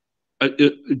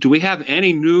 Do we have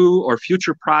any new or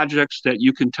future projects that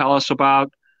you can tell us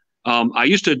about? I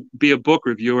used to be a book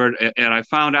reviewer, and I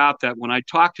found out that when I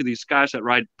talk to these guys that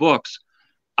write books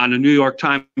on the New York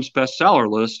Times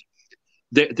bestseller list,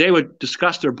 they would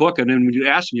discuss their book, and then when you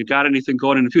ask them, you got anything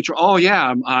going in the future? Oh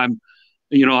yeah,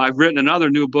 I've written another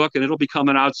new book, and it'll be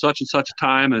coming out such and such a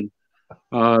time, and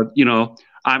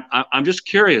I'm just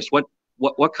curious,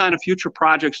 what kind of future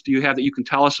projects do you have that you can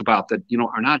tell us about that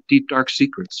are not deep dark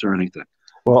secrets or anything?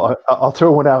 Well, I'll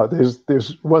throw one out.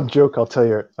 There's one joke I'll tell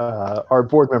you. Our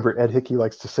board member Ed Hickey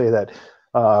likes to say that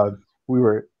we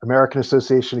were American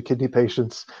Association of Kidney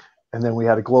Patients, and then we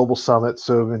had a global summit.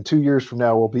 So in 2 years from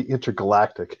now, we'll be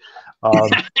intergalactic.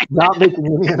 Not making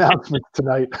any announcements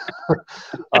tonight.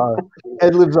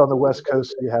 Ed lives on the West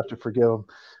Coast, so you have to forgive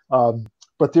him.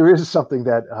 but there is something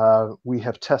that we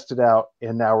have tested out,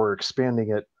 and now we're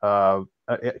expanding it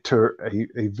to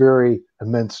a very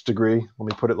immense degree. Let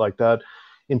me put it like that.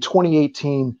 In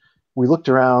 2018, we looked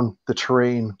around the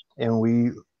terrain and we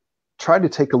tried to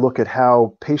take a look at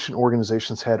how patient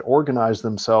organizations had organized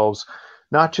themselves,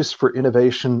 not just for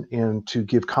innovation and to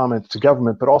give comments to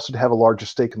government, but also to have a larger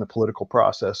stake in the political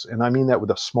process. And I mean that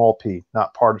with a small p,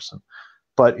 not partisan,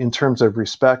 but in terms of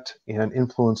respect and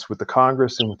influence with the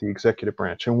Congress and with the executive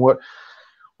branch. And what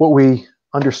we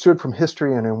understood from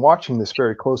history and in watching this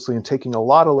very closely and taking a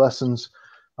lot of lessons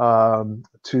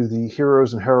to the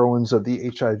heroes and heroines of the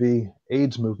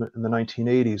HIV/AIDS movement in the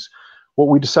 1980s, what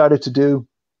we decided to do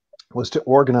was to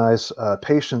organize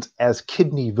patients as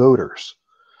kidney voters.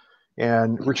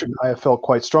 And Richard and I have felt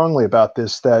quite strongly about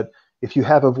this, that if you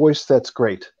have a voice, that's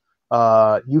great.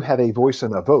 You have a voice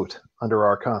and a vote under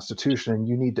our Constitution, and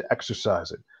you need to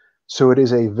exercise it. So it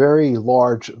is a very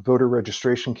large voter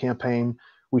registration campaign.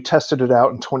 We tested it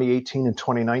out in 2018 and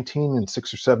 2019 in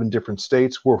 6 or 7 different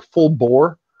states. We're full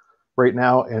bore right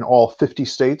now in all 50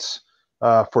 states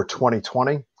for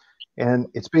 2020. And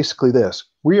it's basically this: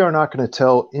 we are not going to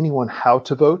tell anyone how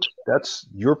to vote. That's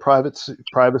your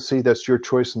privacy, that's your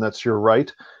choice, and that's your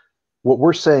right. What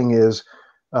we're saying is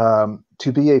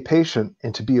to be a patient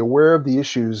and to be aware of the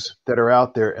issues that are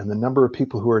out there and the number of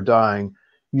people who are dying,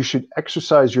 you should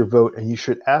exercise your vote and you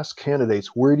should ask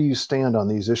candidates, where do you stand on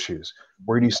these issues?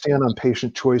 Where do you stand on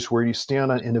patient choice? Where do you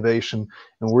stand on innovation?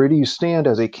 And where do you stand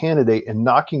as a candidate in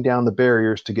knocking down the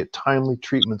barriers to get timely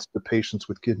treatments to patients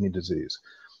with kidney disease?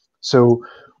 So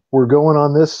we're going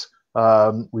on this.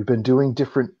 We've been doing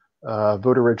different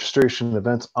voter registration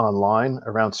events online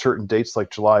around certain dates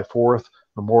like July 4th,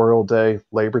 Memorial Day,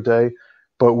 Labor Day,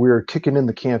 but we're kicking in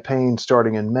the campaign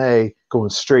starting in May, going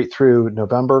straight through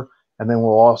November, and then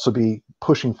we'll also be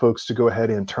pushing folks to go ahead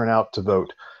and turn out to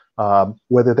vote.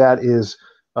 Whether that is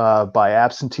by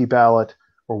absentee ballot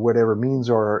or whatever means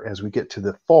are as we get to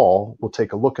the fall, we'll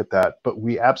take a look at that. But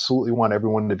we absolutely want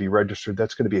everyone to be registered.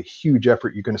 That's going to be a huge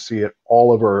effort. You're going to see it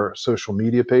all over our social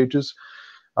media pages,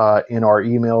 in our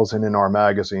emails and in our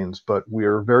magazines. But we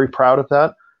are very proud of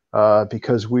that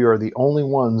because we are the only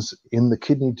ones in the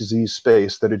kidney disease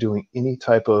space that are doing any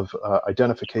type of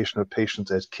identification of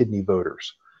patients as kidney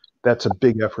voters. That's a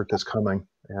big effort that's coming,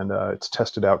 and it's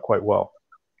tested out quite well.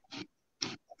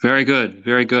 Very good,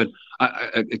 very good.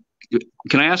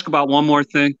 Can I ask about one more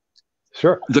thing?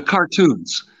 Sure. The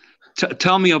cartoons.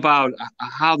 Tell me about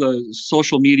how the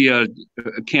social media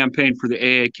campaign for the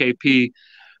AAKP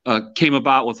came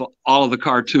about with all of the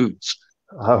cartoons.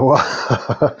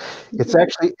 Well, it's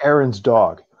actually Erin's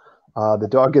dog. The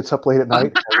dog gets up late at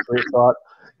night, has a great thought,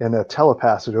 and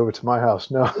telepass it over to my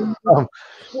house. No.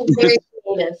 Very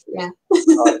creative, yeah.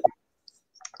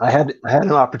 I had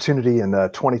an opportunity in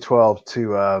 2012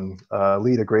 to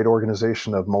lead a great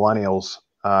organization of millennials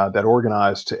that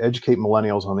organized to educate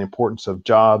millennials on the importance of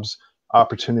jobs,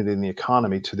 opportunity, and the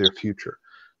economy to their future,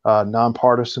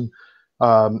 nonpartisan.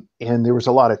 And there was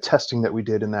a lot of testing that we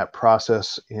did in that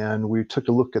process, and we took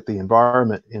a look at the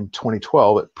environment in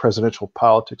 2012 at presidential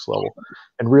politics level.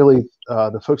 And really,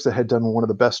 the folks that had done one of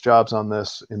the best jobs on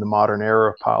this in the modern era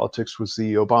of politics was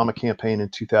the Obama campaign in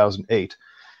 2008.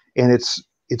 And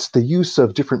it's the use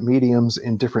of different mediums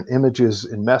and different images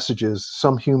and messages,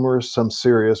 some humorous, some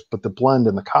serious, but the blend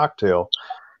and the cocktail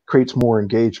creates more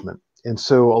engagement. And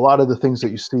so a lot of the things that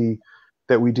you see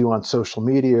that we do on social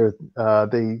media,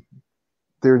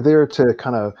 they're there to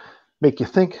kind of make you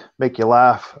think, make you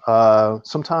laugh,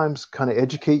 sometimes kind of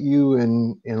educate you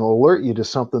and alert you to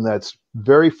something that's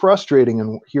very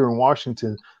frustrating here in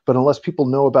Washington. But unless people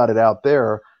know about it out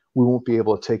there, we won't be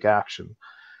able to take action.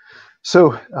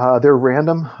 So they're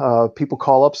random. People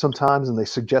call up sometimes and they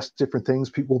suggest different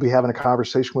things. People will be having a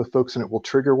conversation with folks and it will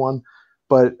trigger one.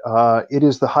 But it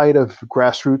is the height of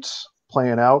grassroots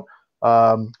playing out.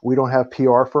 We don't have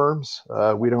PR firms.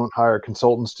 We don't hire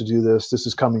consultants to do this. This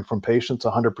is coming from patients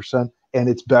 100%. And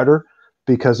it's better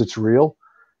because it's real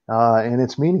and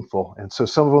it's meaningful. And so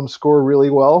some of them score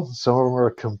really well. Some of them are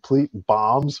complete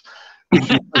bombs.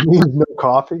 No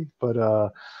coffee,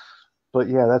 but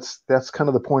yeah, that's kind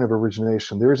of the point of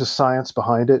origination. There is a science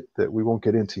behind it that we won't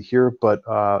get into here, but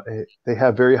they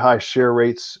have very high share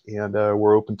rates, and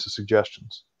we're open to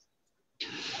suggestions.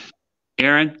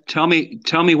 Erin, tell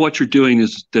me what you're doing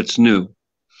that's new.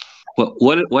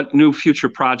 What new future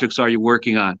projects are you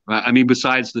working on? I mean,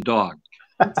 besides the dog.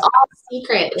 It's all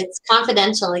secret. It's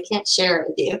confidential. I can't share it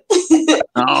with you.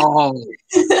 Oh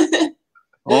my.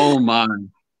 Oh my.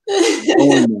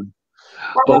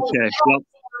 Okay.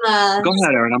 Well, go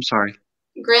ahead, Erin. I'm sorry.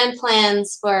 Grand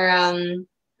plans for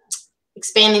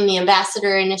expanding the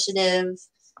ambassador initiative,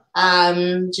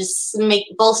 just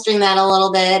bolstering that a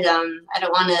little bit. I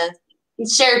don't want to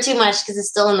share too much because it's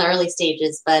still in the early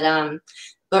stages, but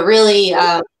really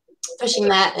pushing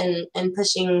that and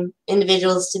pushing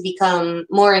individuals to become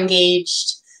more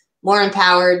engaged, more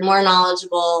empowered, more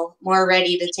knowledgeable, more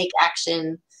ready to take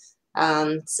action.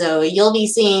 So you'll be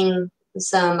seeing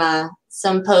some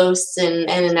posts and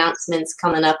announcements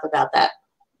coming up about that.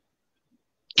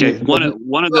 Okay, one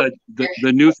of the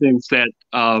new things that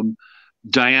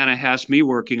Diana has me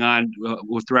working on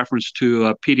with reference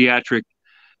to pediatric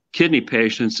kidney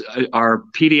patients are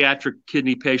pediatric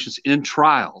kidney patients in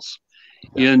trials,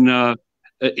 in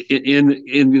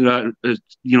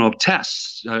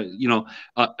tests.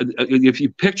 If you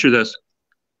picture this,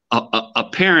 a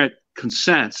parent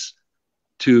consents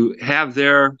to have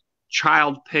their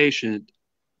child patient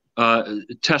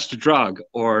test a drug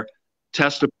or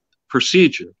test a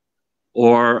procedure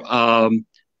or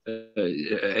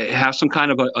have some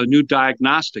kind of a new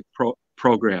diagnostic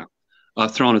program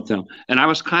thrown at them. And I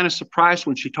was kind of surprised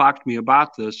when she talked to me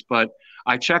about this, but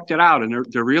I checked it out, and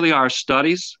there really are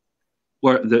studies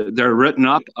where they're written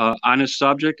up on this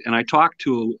subject. And I talked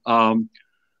to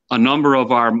a number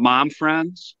of our mom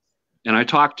friends, and I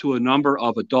talked to a number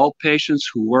of adult patients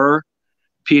who were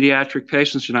pediatric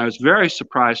patients, and I was very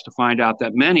surprised to find out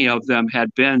that many of them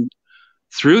had been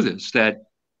through this, that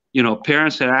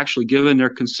parents had actually given their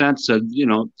consent, said,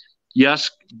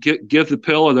 yes, give the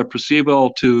pill or the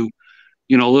placebo to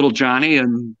little Johnny,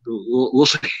 and we'll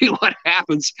see what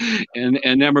happens, and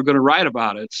then we're going to write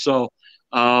about it. So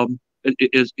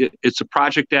it's a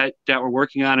project that we're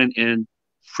working on, and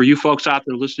for you folks out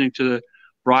there listening to the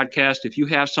broadcast, if you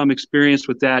have some experience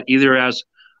with that, either as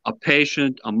a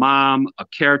patient, a mom, a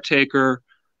caretaker,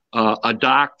 a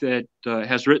doc that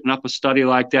has written up a study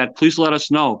like that, please let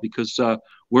us know, because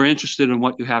we're interested in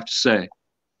what you have to say.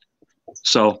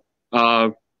 So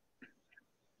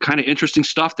kind of interesting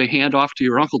stuff they hand off to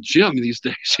your Uncle Jim these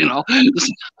days,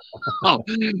 Oh,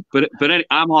 but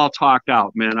I'm all talked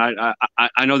out, man.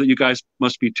 I know that you guys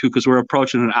must be too, because we're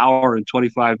approaching an hour and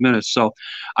 25 minutes. So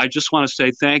I just want to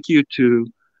say thank you to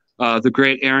the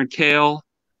great Erin Kahle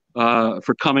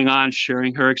for coming on,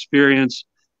 sharing her experience,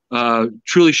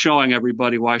 truly showing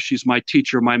everybody why she's my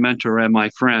teacher, my mentor, and my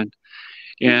friend.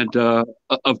 And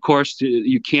of course,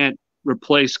 you can't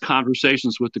replace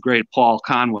conversations with the great Paul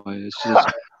Conway. It's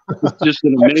just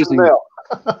an amazing.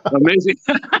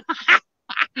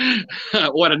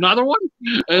 What, another one?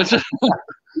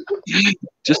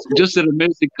 just an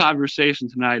amazing conversation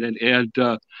tonight, and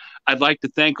I'd like to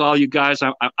thank all you guys.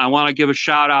 I want to give a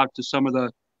shout out to some of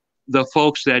the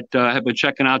folks that have been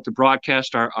checking out the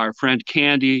broadcast. Our friend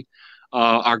Candy,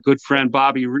 our good friend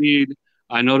Bobby Reed.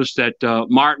 I noticed that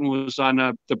Martin was on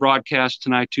the broadcast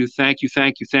tonight too. Thank you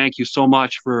so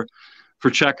much for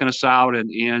checking us out,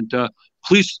 and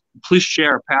please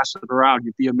share, pass it around.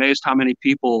 You'd be amazed how many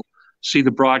people see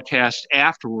the broadcast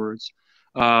afterwards,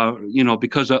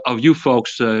 because of you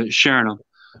folks sharing them.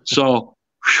 So,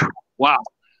 wow,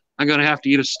 I'm going to have to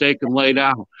eat a steak and lay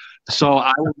down. So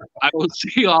I will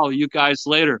see all of you guys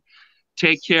later.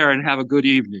 Take care and have a good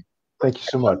evening. Thank you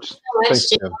so much. Thanks,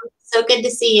 Jim. So good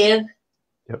to see you.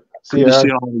 Yep. Good to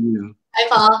see all of you. Bye,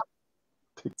 Paul.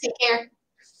 Take care.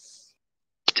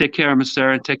 Take care, Miss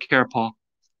Erin. Take care, Paul.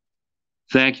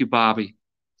 Thank you, Bobby.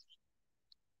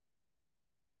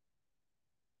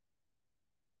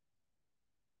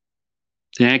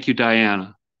 Thank you,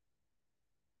 Diana.